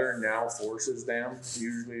weather now forces them.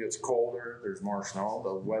 Usually it's colder, there's more snow.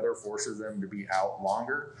 The weather forces them to be out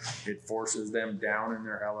longer. It forces them down in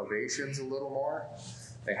their elevations a little more.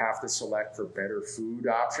 They have to select for better food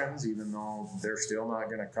options, even though they're still not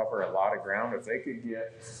going to cover a lot of ground. If they could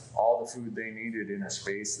get all the food they needed in a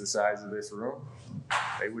space the size of this room,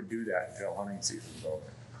 they would do that until hunting season's over.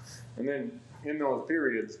 And then in those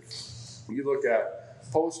periods, you look at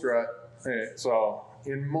post-rut, so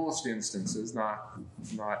in most instances, not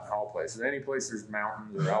all places, any place there's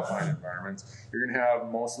mountains or alpine environments, you're going to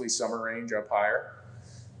have mostly summer range up higher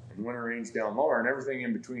and winter range down lower, and everything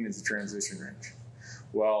in between is a transition range.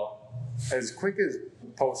 Well, as quick as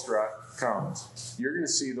post-rut comes, you're going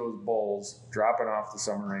to see those bulls dropping off the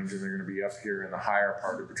summer range, and they're going to be up here in the higher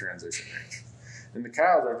part of the transition range. And the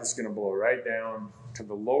cows are just going to blow right down to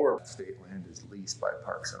the lower. State land is leased by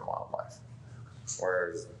Parks and Wildlife.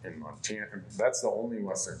 Whereas in Montana, that's the only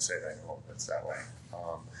western state I know of that's that way.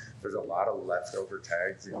 There's a lot of leftover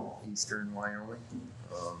tags in eastern Wyoming.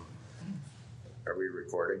 Are we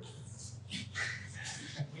recording?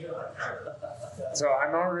 So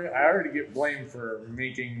I already get blamed for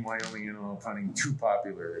making Wyoming antelope hunting too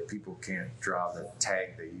popular that people can't draw the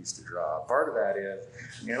tag they used to draw. Part of that is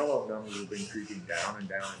antelope numbers have been creeping down and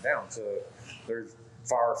down and down. So there's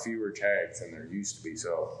far fewer tags than there used to be.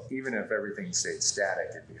 So even if everything stayed static,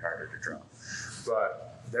 it'd be harder to draw.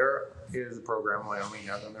 But there is a program Wyoming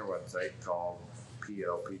has on their website called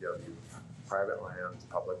PLPW, Private Lands,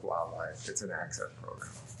 Public Wildlife. It's an access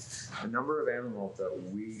program. The number of antelope that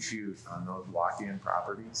we shoot on those walk-in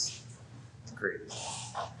properties is crazy.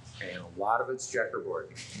 and a lot of it's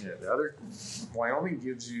checkerboard. Wyoming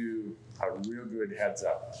gives you a real good heads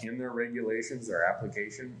up. In their regulations, their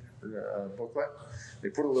application booklet, they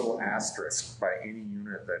put a little asterisk by any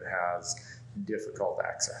unit that has difficult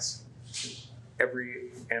access.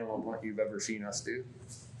 Every animal point you've ever seen us do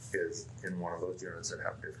is in one of those units that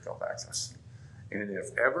have difficult access. And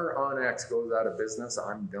if ever OnX goes out of business,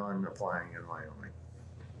 I'm done applying in Wyoming.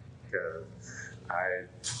 Because I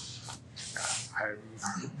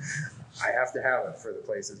have to have it for the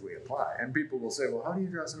places we apply. And people will say, well, how do you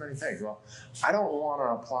draw so many things? Well, I don't want to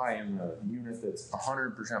apply in the unit that's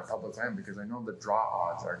 100% public land because I know the draw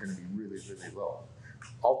odds are going to be really, really low.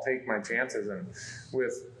 I'll take my chances, and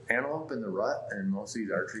with antelope in the rut, and most of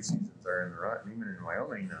these archery seasons are in the rut, and even in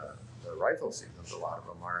Wyoming, the rifle seasons, a lot of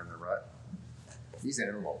them are in the rut. These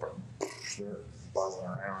antelope are buzzing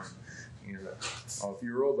around. You know, if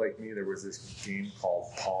you were old like me, there was this game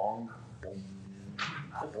called Pong.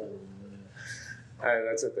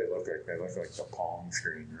 That's what they look like. They look like the Pong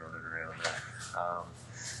screen running around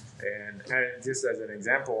there. And just as an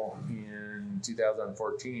example, in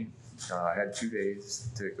 2014, I had 2 days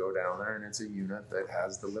to go down there, and it's a unit that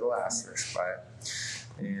has the little asterisk by it.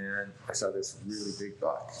 And I saw this really big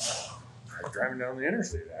buck. I was driving down the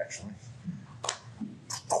interstate, actually.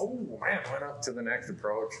 Oh, man, went up to the next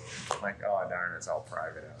approach. I'm like, oh, darn, it's all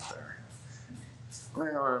private out there. Well,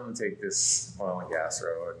 I'm going to take this oil and gas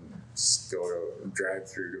road and just drive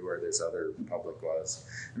through to where this other public was.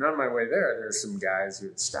 And on my way there's some guys who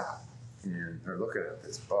had stopped, and they're looking at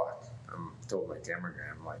this buck. I told my camera guy,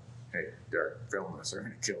 I'm like, hey, Derek, film this. They're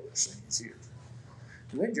going to kill this thing. It's huge.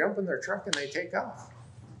 And they jump in their truck and they take off.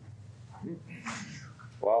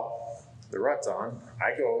 Well, the rut's on.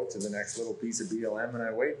 I go to the next little piece of BLM and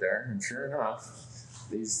I wait there, and sure enough,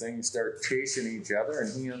 these things start chasing each other,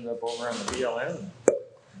 and he ends up over on the BLM, and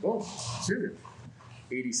boom, shoot him.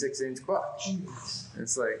 86-inch buck.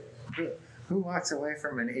 It's like, who walks away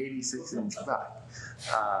from an 86-inch buck?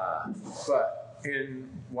 But in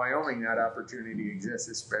Wyoming, that opportunity exists,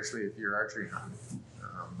 especially if you're archery hunting.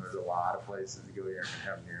 There's a lot of places to go here and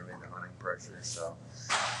have nearly the hunting pressure. So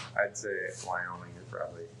I'd say Wyoming is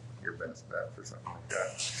probably your best bet for something like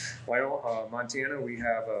that. Montana, we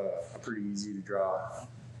have a pretty easy to draw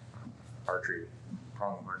archery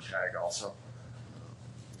pronghorn tag also.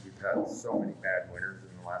 We've had so many bad winters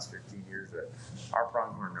in the last 15 years that our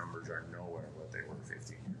pronghorn numbers are nowhere what they were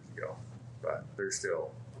 15 years ago. But there's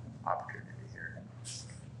still opportunity here.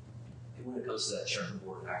 And when it comes to that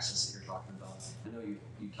checkerboard access that you're talking about, I know you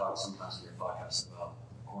talk sometimes in your podcast about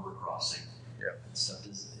corner crossing. Yeah. And stuff.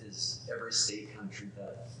 Is every state kind of treat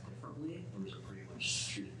that differently, or is it pretty much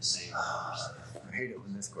treated the same? I hate it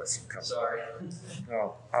when this question comes. Sorry.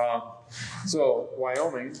 No. So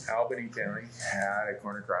Wyoming, Albany County had a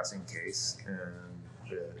corner crossing case, and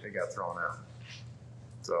they got thrown out.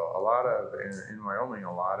 So in Wyoming,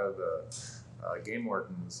 a lot of the game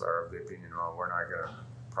wardens are of the opinion, well, we're not going to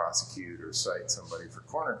prosecute or cite somebody for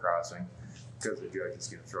corner crossing because the judge is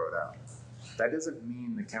going to throw it out. That doesn't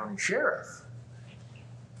mean the county sheriff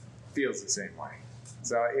feels the same way.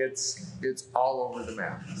 So it's all over the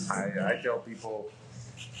map. I tell people,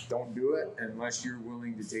 don't do it unless you're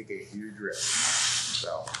willing to take a huge risk.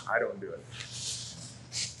 So I don't do it.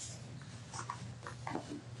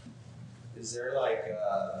 Is there like,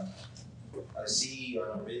 I see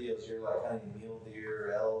on videos you're like hunting mule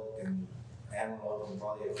deer, elk, and antelope, and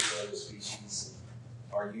probably a few other species.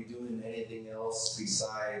 Are you doing anything else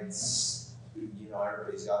besides,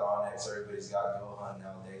 everybody's got OnX, everybody's got Go Hunt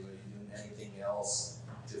nowadays. Are you doing anything else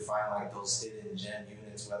to find like those hidden gem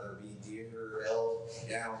units, whether it be deer, elk,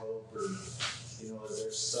 antelope, or, is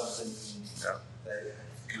there something that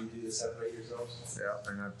you do to separate yourselves?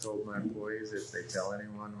 Yeah, and I've told my employees if they tell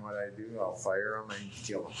anyone what I do, I'll fire them and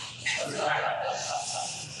kill them.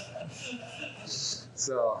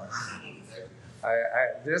 So,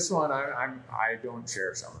 this one I don't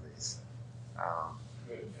share some of these.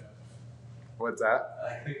 What's that?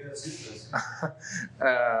 I think that's good.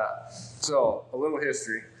 So a little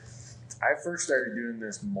history. I first started doing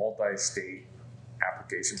this multi-state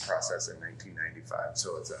application process in 1995.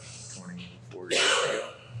 So it's 24 years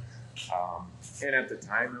ago. And at the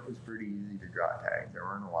time, it was pretty easy to draw tag. There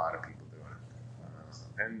weren't a lot of people doing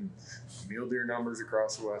it. And mule deer numbers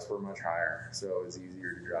across the West were much higher, so it was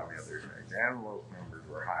easier to draw mule deer tags. Antelope numbers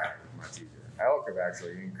were higher, it was much easier. Elk have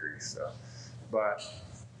actually increased. But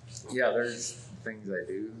yeah, there's things I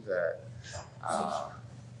do that,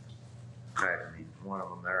 one of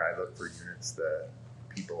them there, I look for units that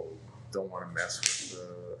people don't want to mess with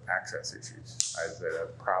the access issues. I'd say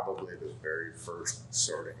that's probably the very first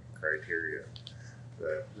sorting criteria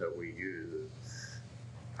that we use.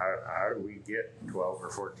 how do we get 12 or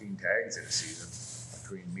 14 tags in a season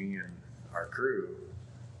between me and our crew?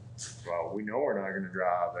 Well, we know we're not going to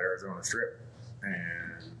draw the Arizona Strip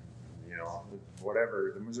and, you know,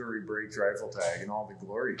 whatever, the Missouri Breaks rifle tag and all the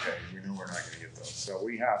glory tags, we know we're not going to get those. So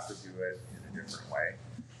we have to do it in a different way.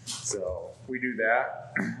 So we do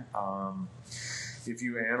that. If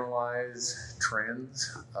you analyze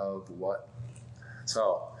trends of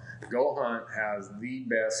so Go Hunt has the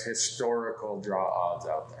best historical draw odds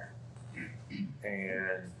out there.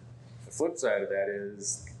 And the flip side of that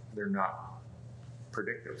is they're not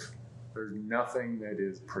predictive. There's nothing that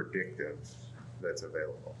is predictive that's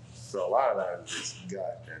available. So a lot of that is just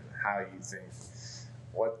gut and how you think,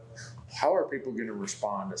 how are people going to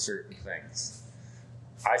respond to certain things?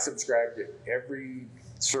 I subscribe to every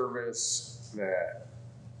service that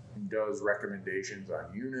does recommendations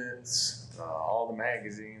on units, all the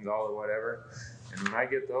magazines, all the whatever. And when I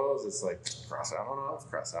get those, it's like, cross that one off,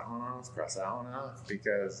 cross that one off, cross that one off.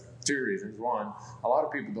 Because two reasons. One, a lot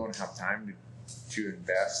of people don't have time to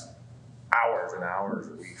invest hours and hours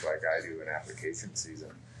a week like I do in application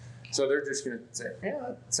season. So they're just going to say, yeah,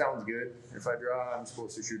 that sounds good. If I draw, I'm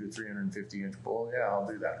supposed to shoot a 350-inch bull. Yeah, I'll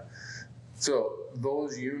do that. So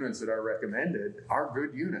those units that are recommended are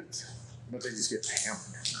good units, but they just get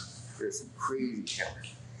hammered. There's crazy hammered.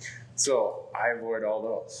 So I avoid all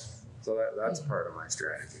those. So that's part of my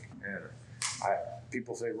strategy. And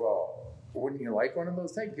people say, well, wouldn't you like one of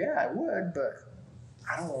those tags? Yeah, I would, but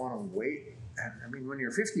I don't want to wait. I mean, when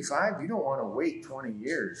you're 55, you don't want to wait 20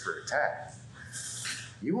 years for a tag.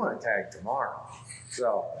 You want a tag tomorrow.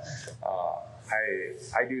 So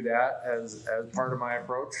I do that as part of my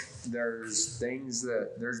approach. There's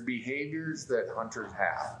behaviors that hunters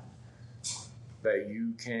have that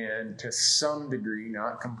you can, to some degree,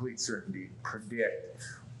 not complete certainty, predict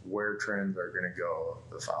where trends are going to go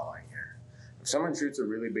the following year. If someone shoots a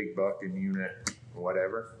really big buck in unit,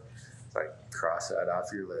 whatever, it's like cross that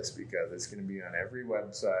off your list because it's going to be on every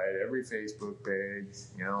website, every Facebook page.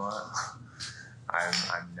 You know what?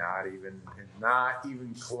 I'm not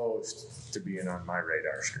even close to being on my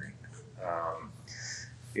radar screen. I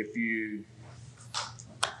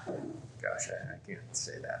can't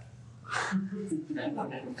say that.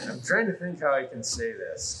 I'm trying to think how I can say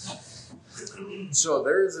this. So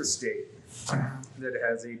there is a state that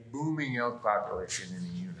has a booming elk population in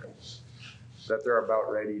a unit that they're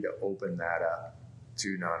about ready to open that up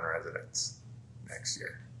to non-residents next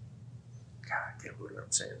year. God, I can't believe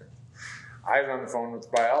I'm saying that. I was on the phone with the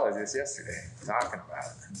biologist yesterday talking about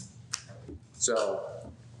it. So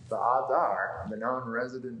the odds are the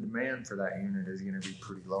non-resident demand for that unit is going to be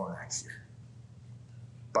pretty low next year.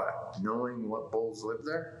 But knowing what bulls live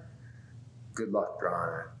there, good luck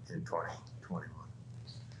drawing it in 2021.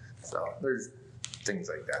 So there's things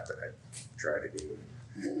like that I try to do.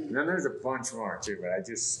 And then there's a bunch more too, but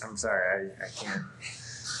I'm sorry, I can't.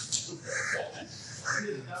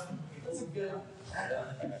 That's a good.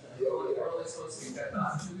 We're only supposed to get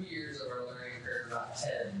about 2 years of our learning curve, not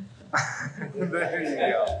 10. There you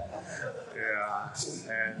go. Yeah,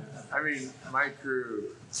 and I mean, my crew,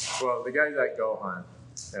 well, the guys that go hunt,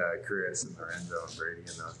 Chris and Lorenzo and Brady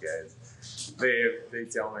and those guys, they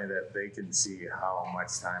tell me that they can see how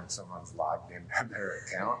much time someone's logged into their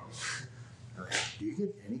account. I'm like, do you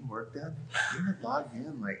get any work done? You're logged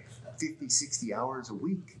in like 50, 60 hours a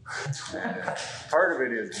week. Part of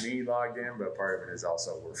it is me logged in, but part of it is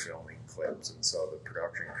also we're filming clips, and so the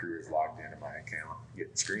production crew is logged into my account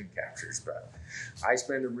getting screen captures. But I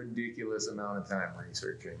spend a ridiculous amount of time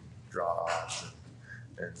researching draw odds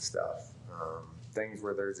and stuff. Things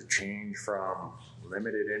where there's a change from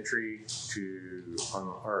limited entry to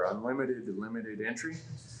or unlimited to limited entry.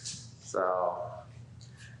 So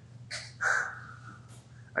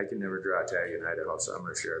I can never draw a tag in Idaho, so I'm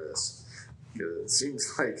going to share this because it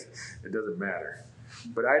seems like it doesn't matter.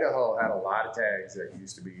 But Idaho had a lot of tags that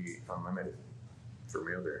used to be unlimited for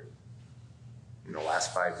mule deer. In the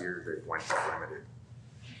last 5 years, they went to limited.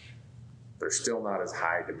 They're still not as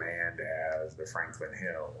high demand as the Franklin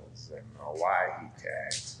Hills and the Hawaii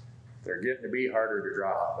tags. They're getting to be harder to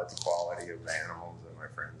draw, but the quality of the animals that my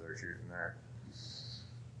friends are shooting there,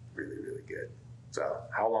 really, really good. So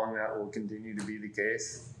how long that will continue to be the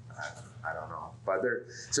case, I don't know. But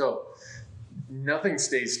so nothing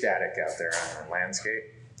stays static out there on the landscape,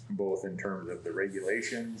 both in terms of the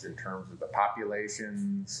regulations, in terms of the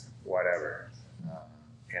populations, whatever.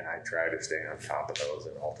 And I try to stay on top of those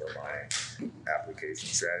and alter my application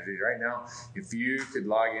strategies. Right now, if you could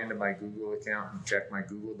log into my Google account and check my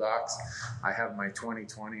Google Docs, I have my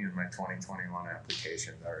 2020 and my 2021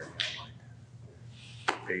 applications already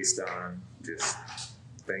online, based on just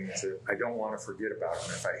things that I don't want to forget about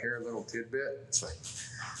them. If I hear a little tidbit, it's like,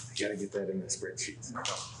 I got to get that in the spreadsheet. So I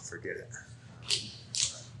don't forget it.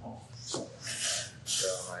 So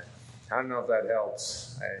I don't know if that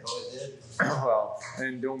helps. Oh, it did? Well,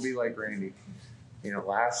 and don't be like Randy.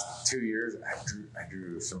 Last 2 years, I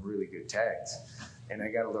drew some really good tags, and I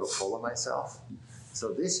got a little full of myself.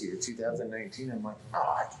 So this year, 2019, I'm like,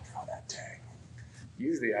 I can draw that tag.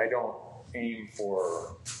 Usually I don't aim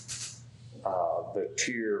for the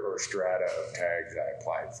tier or strata of tags I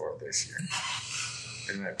applied for this year.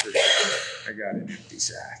 And I got an empty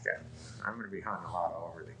sack. I'm going to be hunting a lot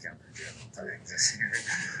of over-the-counter general tags this year.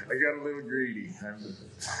 I got a little greedy.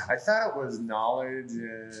 I thought it was knowledge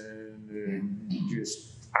and just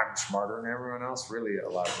I'm smarter than everyone else. Really, a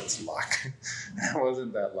lot of it's luck. I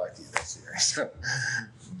wasn't that lucky this year. So,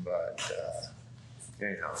 but,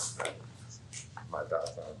 my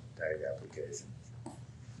thoughts on tag applications.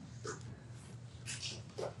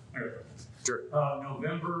 Sure.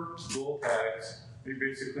 November bull tags, they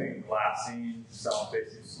basically glassing,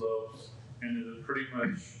 south-facing slopes, and it's pretty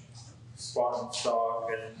much spot and stock,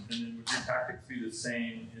 and then would your tactics be the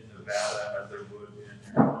same in Nevada as they would in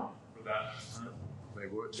Arizona for that hunt?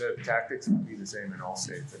 The tactics would be the same in all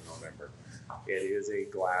states in November. It is a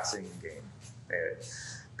glassing game.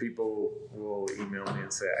 People will email me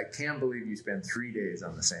and say, I can't believe you spent 3 days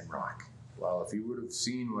on the same rock. Well, if you would have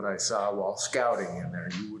seen what I saw while scouting in there,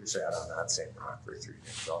 you would have sat on that same rock for 3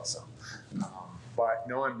 days also. But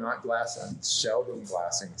no, I'm not glassing. I'm seldom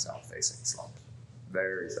glassing south-facing slopes.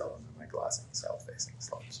 Very seldom am I glassing south-facing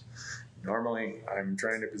slopes. Normally, I'm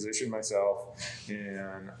trying to position myself,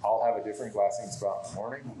 and I'll have a different glassing spot in the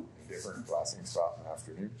morning, a different glassing spot in the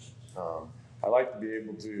afternoon. I like to be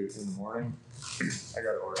able to, in the morning, I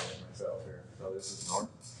got to organize myself here. So this is north.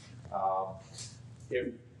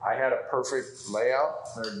 If I had a perfect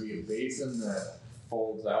layout, there'd be a basin that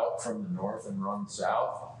folds out from the north and runs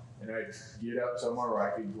south, and I'd get up somewhere where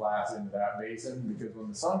I could glass into that basin, because when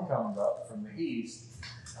the sun comes up from the east,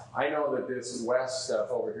 I know that this west stuff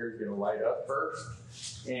over here is going to light up first,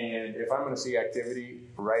 and if I'm going to see activity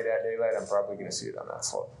right at daylight, I'm probably going to see it on that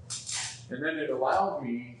slope. And then it allowed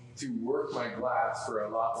me to work my glass for a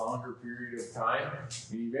lot longer period of time,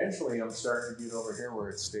 and eventually I'm starting to get over here where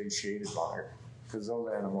it stays shaded longer, because those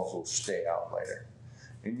animals will stay out later.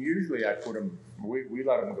 And usually I put them, we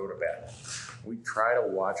let them go to bed. We try to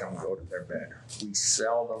watch them go to their bed. We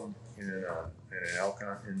sell them in an elk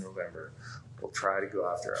hunt in November. We'll try to go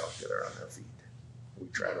after elk that are on their feet. We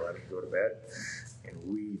try to let them go to bed, and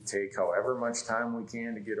we take however much time we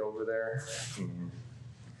can to get over there. And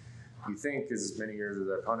you think, as many years as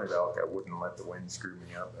I've hunted elk, I wouldn't let the wind screw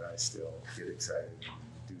me up, but I still get excited and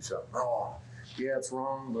do something. Oh, yeah, it's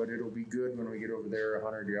wrong, but it'll be good when we get over there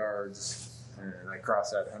 100 yards. And I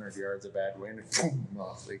cross that 100 yards of bad wind, and boom,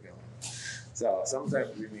 off they go. So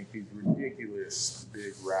sometimes we make these ridiculous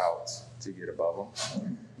big routes to get above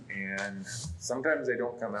them. And sometimes they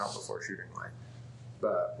don't come out before shooting light.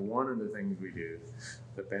 But one of the things we do,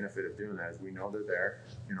 the benefit of doing that is we know they're there.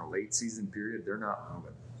 In a late season period, they're not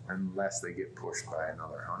moving unless they get pushed by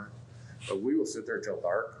another hunter. But we will sit there till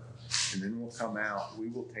dark, and then we'll come out. We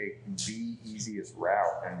will take the easiest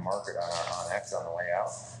route and mark it on our OnX on the way out.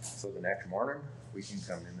 So the next morning, we can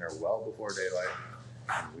come in there well before daylight,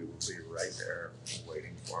 and we will be right there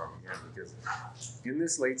waiting for them again. Because in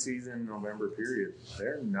this late season November period,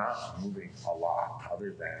 they're not moving a lot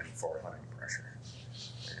other than for hunting pressure.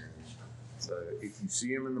 And so if you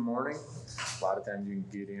see them in the morning, a lot of times you can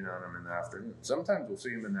get in on them in the afternoon. Sometimes we'll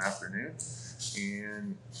see them in the afternoon,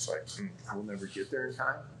 and it's like, we'll never get there in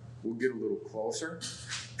time. We'll get a little closer,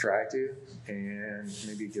 try to, and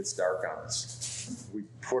maybe it gets dark on us. We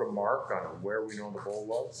put a mark on where we know the bull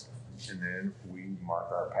was, and then we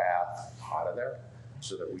mark our path out of there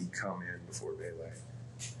so that we come in before daylight.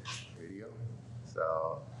 Video.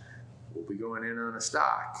 So we'll be going in on a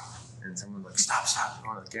stock, and someone's like, stop.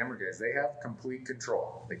 One of the camera guys, they have complete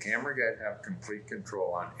control. The camera guys have complete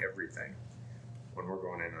control on everything when we're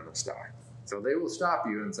going in on a stock. So they will stop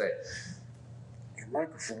you and say, your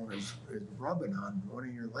microphone is rubbing on one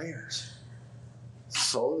of your layers.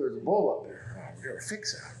 So there's a bull up there. We gotta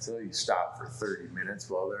fix that. So you stop for 30 minutes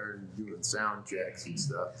while they're doing sound checks and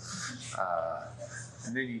stuff.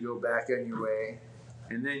 And then you go back on your way.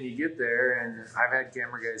 And then you get there, and I've had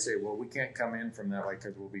camera guys say, well, we can't come in from that way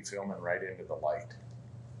because we'll be filming right into the light.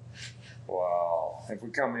 Well, if we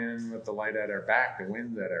come in with the light at our back, the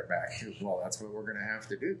wind's at our back, well, that's what we're gonna have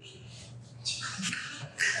to do.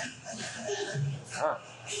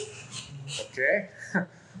 Okay,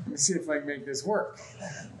 let me see if I can make this work.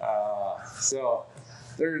 So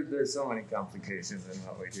There's so many complications in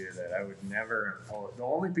what we do that I would never impose. The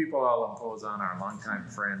only people I'll impose on are longtime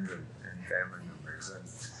friends and family members.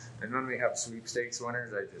 And when we have sweepstakes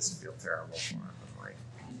winners, I just feel terrible for them. I'm like,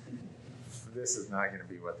 this is not going to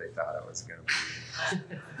be what they thought it was going to be.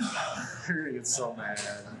 They're going to get so mad,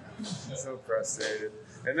 so frustrated.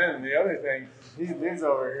 And then the other thing, he's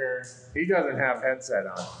over here. He doesn't have headset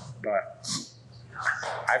on, but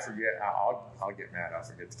I forget. I'll get mad. I'll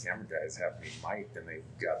forget the camera guys have me mic'd, and they've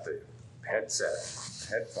got the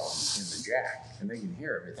headphones in the jack, and they can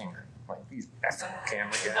hear everything. I'm like, these effing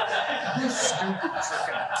camera guys, stupid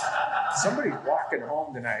freaking. Somebody's walking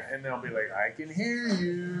home tonight, and they'll be like, "I can hear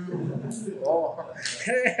you. Oh,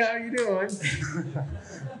 hey, how you doing?"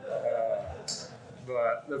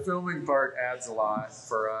 But the filming part adds a lot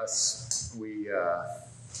for us.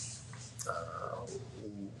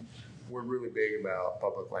 We're really big about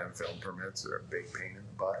public land film permits. They're a big pain in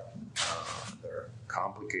the butt. They're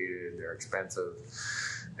complicated, they're expensive.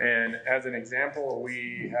 And as an example,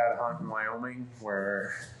 we had a hunt in Wyoming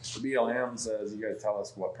where the BLM says, you got to tell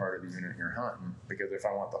us what part of the unit you're hunting, because if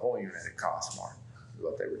I want the whole unit, it costs more, is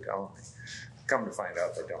what they were telling me. Come to find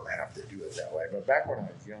out, they don't have to do it that way. But back when I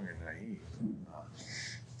was young and naive.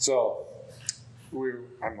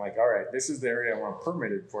 I'm like, all right, this is the area I want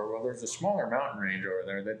permitted for. Well, there's a smaller mountain range over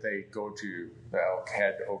there that they go to the elk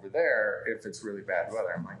head over there if it's really bad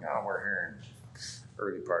weather. I'm like, no, we're here in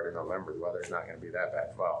early part of November. The weather's not going to be that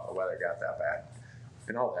bad. Well, the weather got that bad.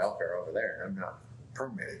 And all the elk are over there, and I'm not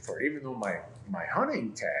permitted for it. Even though my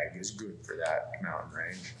hunting tag is good for that mountain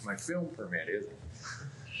range, my film permit isn't.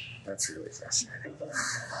 That's really frustrating.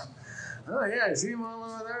 Oh, yeah, I see them all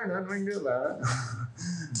over there, nothing we can do about it.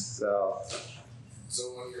 So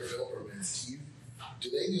on your film permits, do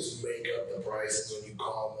they just make up the prices when you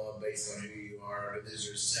call them up based on who you are? Or is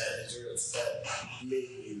there a set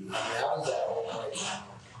menu? How does that whole price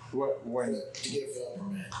to get a film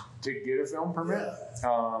permit? To get a film permit,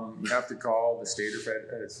 you have to call the state or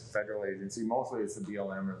federal agency. Mostly it's the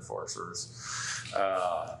BLM or the Forest Service.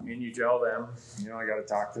 And you tell them, I got to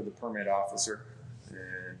talk to the permit officer.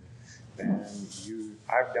 And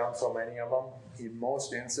I've done so many of them. In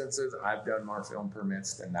most instances, I've done more film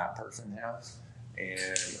permits than that person has.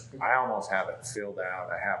 And I almost have it filled out.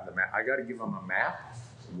 I have the map. I got to give them a map,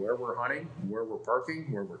 where we're hunting, where we're parking,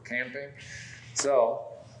 where we're camping. So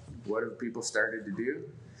what have people started to do?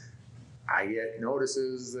 I get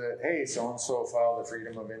notices that, hey, so-and-so filed a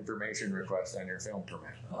Freedom of Information request on your film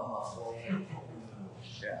permit.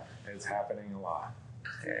 Yeah, it's happening a lot.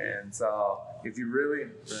 And so if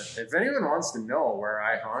anyone wants to know where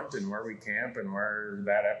I hunt and where we camp and where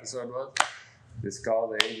that episode was, just call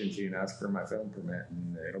the agency and ask for my film permit,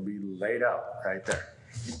 and it'll be laid out right there.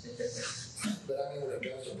 But I mean, when it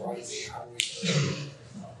comes to pricing,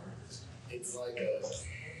 it's like a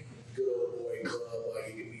good old boy club. Like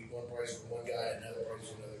it can be one price for one guy and another price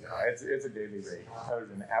for another guy. It's a daily rate.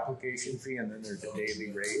 There's an application fee, and then there's a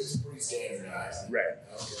daily rate. It's pretty standardized. Right.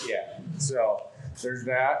 Okay. Yeah. So there's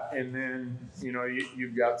that, and then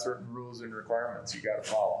you've got certain rules and requirements you got to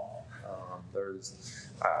follow.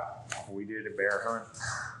 We did a bear hunt.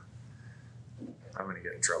 I'm gonna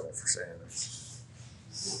get in trouble for saying this.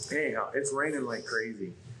 Anyhow, it's raining like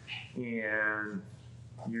crazy, and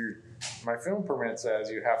my film permit says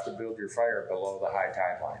you have to build your fire below the high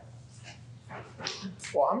tide line.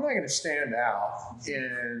 Well, I'm not going to stand out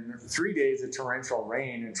in 3 days of torrential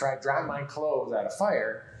rain and try to dry my clothes at a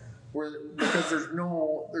fire because there's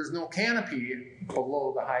no canopy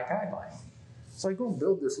below the high tide line. So I go and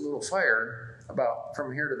build this little fire about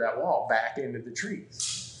from here to that wall back into the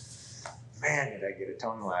trees. Man, did I get a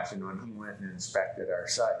tongue lashing when he went and inspected our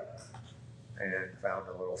site and found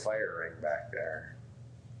a little fire ring back there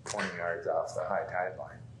 20 yards off the high tide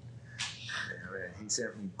line. And he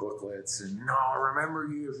sent me booklets and, no, remember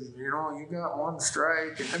you got one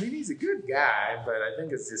strike. And, I mean, he's a good guy, but I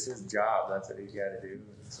think it's just his job. That's what he's got to do.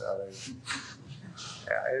 So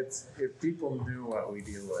if people knew what we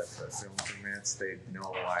deal with film permits, they'd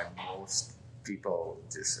know why most people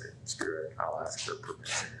just say, screw it, I'll ask for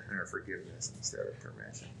permission or forgiveness instead of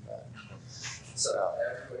permission. But, so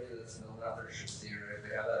everybody that's filming out there should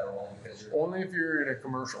theoretically have that, or only if you're in a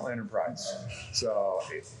commercial enterprise. So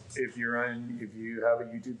if you have a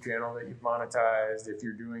YouTube channel that you've monetized, if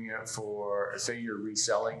you're doing it for, say you're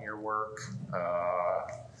reselling your work,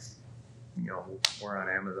 we're on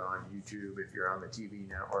Amazon, YouTube, if you're on the TV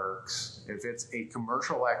networks, if it's a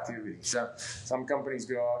commercial activity. Some companies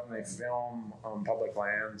go out and they film on public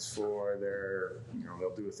lands for their,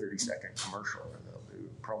 they'll do a 30-second commercial or they'll do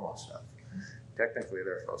promo stuff. technically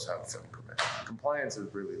they're supposed to have a film permit. Compliance is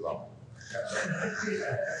really low.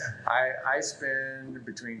 I spend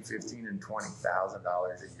between $15,000 and $20,000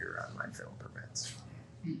 a year on my film permits.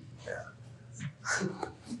 Yeah.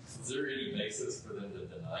 Is there any basis for them to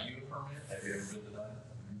deny you a permit? Have you ever been denied?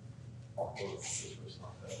 Or was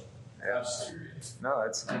not that? Yeah. I'm just curious. No,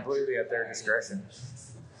 it's completely at their discretion.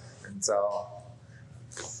 And so,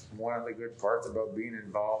 one of the good parts about being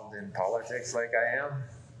involved in politics like I am,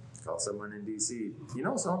 call someone in DC, you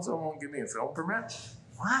know, so-and-so won't give me a film permit?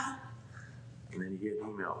 What? And then you get an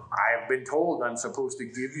email. I have been told I'm supposed to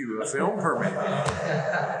give you a film permit.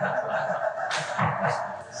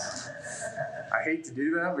 I hate to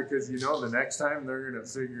do that because, you know, the next time they're going to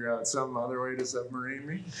figure out some other way to submarine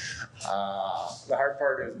me. The hard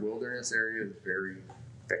part is wilderness area is very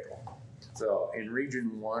fickle. So in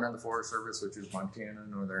Region 1 of the Forest Service, which is Montana,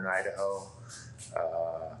 Northern Idaho,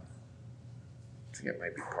 I think it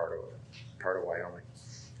might be part of Wyoming,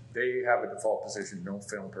 they have a default position, no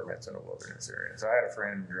film permits in a wilderness area. So I had a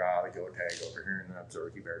friend draw the goat tag over here in the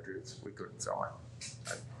Absaroka Bear Troops. We couldn't sell it.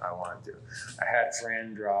 I wanted to. I had a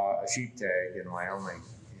friend draw a sheep tag in Wyoming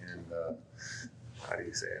in the, how do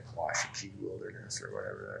you say it, Washakie Wilderness or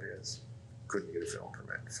whatever that is. Couldn't get a film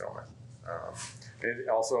permit to film it. It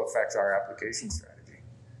also affects our application strategy.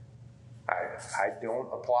 I don't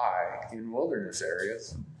apply in wilderness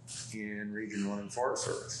areas in Region 1 and Forest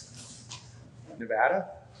Service. Nevada,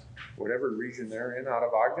 whatever region they're in out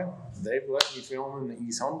of Ogden, they've let me film in the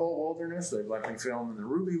East Humboldt Wilderness. They've let me film in the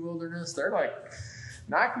Ruby Wilderness. They're like,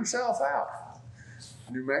 knock yourself out.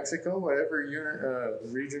 New Mexico, whatever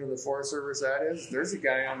region of the Forest Service that is, there's a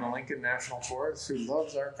guy on the Lincoln National Forest who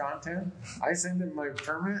loves our content. I send him my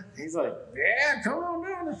permit. He's like, yeah, come on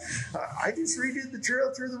down. I just redid the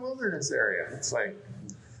trail through the wilderness area. It's like,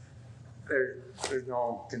 there's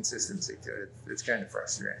no consistency to it. It's kind of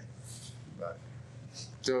frustrating. But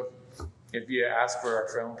so if you ask for a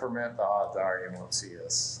film permit, the odds are you won't see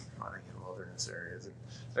us hunting in wilderness areas.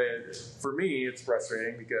 And for me, it's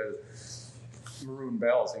frustrating because Maroon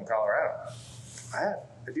Bells in Colorado, I had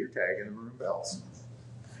a deer tag in the Maroon Bells.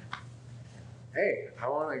 Hey, I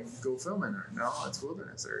want to go film in there. No, it's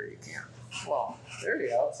wilderness area. You can't. Well, the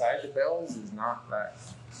area outside the Bells is not that.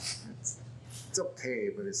 It's okay,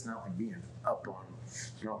 but it's not like being up on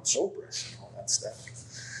Mount Sopris and all that stuff.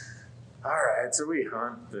 All right, so we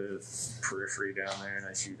hunt the periphery down there, and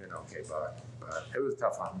I shoot an okay buck, but it was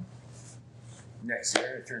tough hunting. Next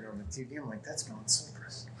year, I turned on the TV, I'm like, that's Mount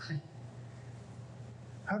Sopris.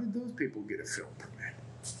 How did those people get a film permit?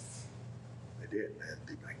 They did, that'd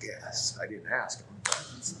be my guess. I didn't ask them, but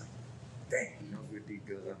it's like, dang, no good deed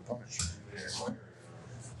goes unpunished.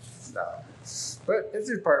 But it's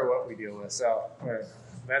just part of what we deal with, so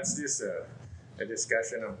that's just a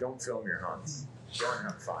discussion of don't film your hunts. Don't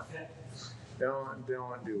have fun. Don't do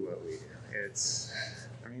what we do.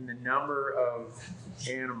 The number of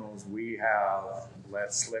animals we have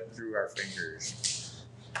let slip through our fingers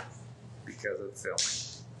because of filming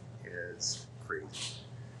is crazy.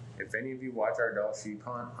 If any of you watch our Doll sheep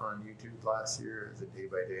hunt on YouTube last year, it was a day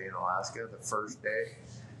by day in Alaska. The first day,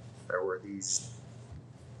 there were these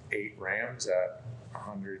 8 rams at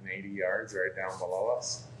 180 yards right down below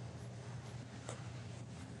us.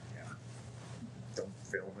 Yeah. Don't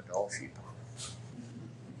film a Doll sheep hunt.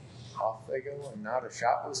 Off they go, and not a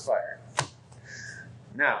shot was fired.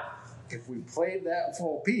 Now, if we played that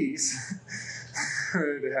full piece,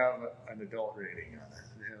 we'd have an adult rating on it.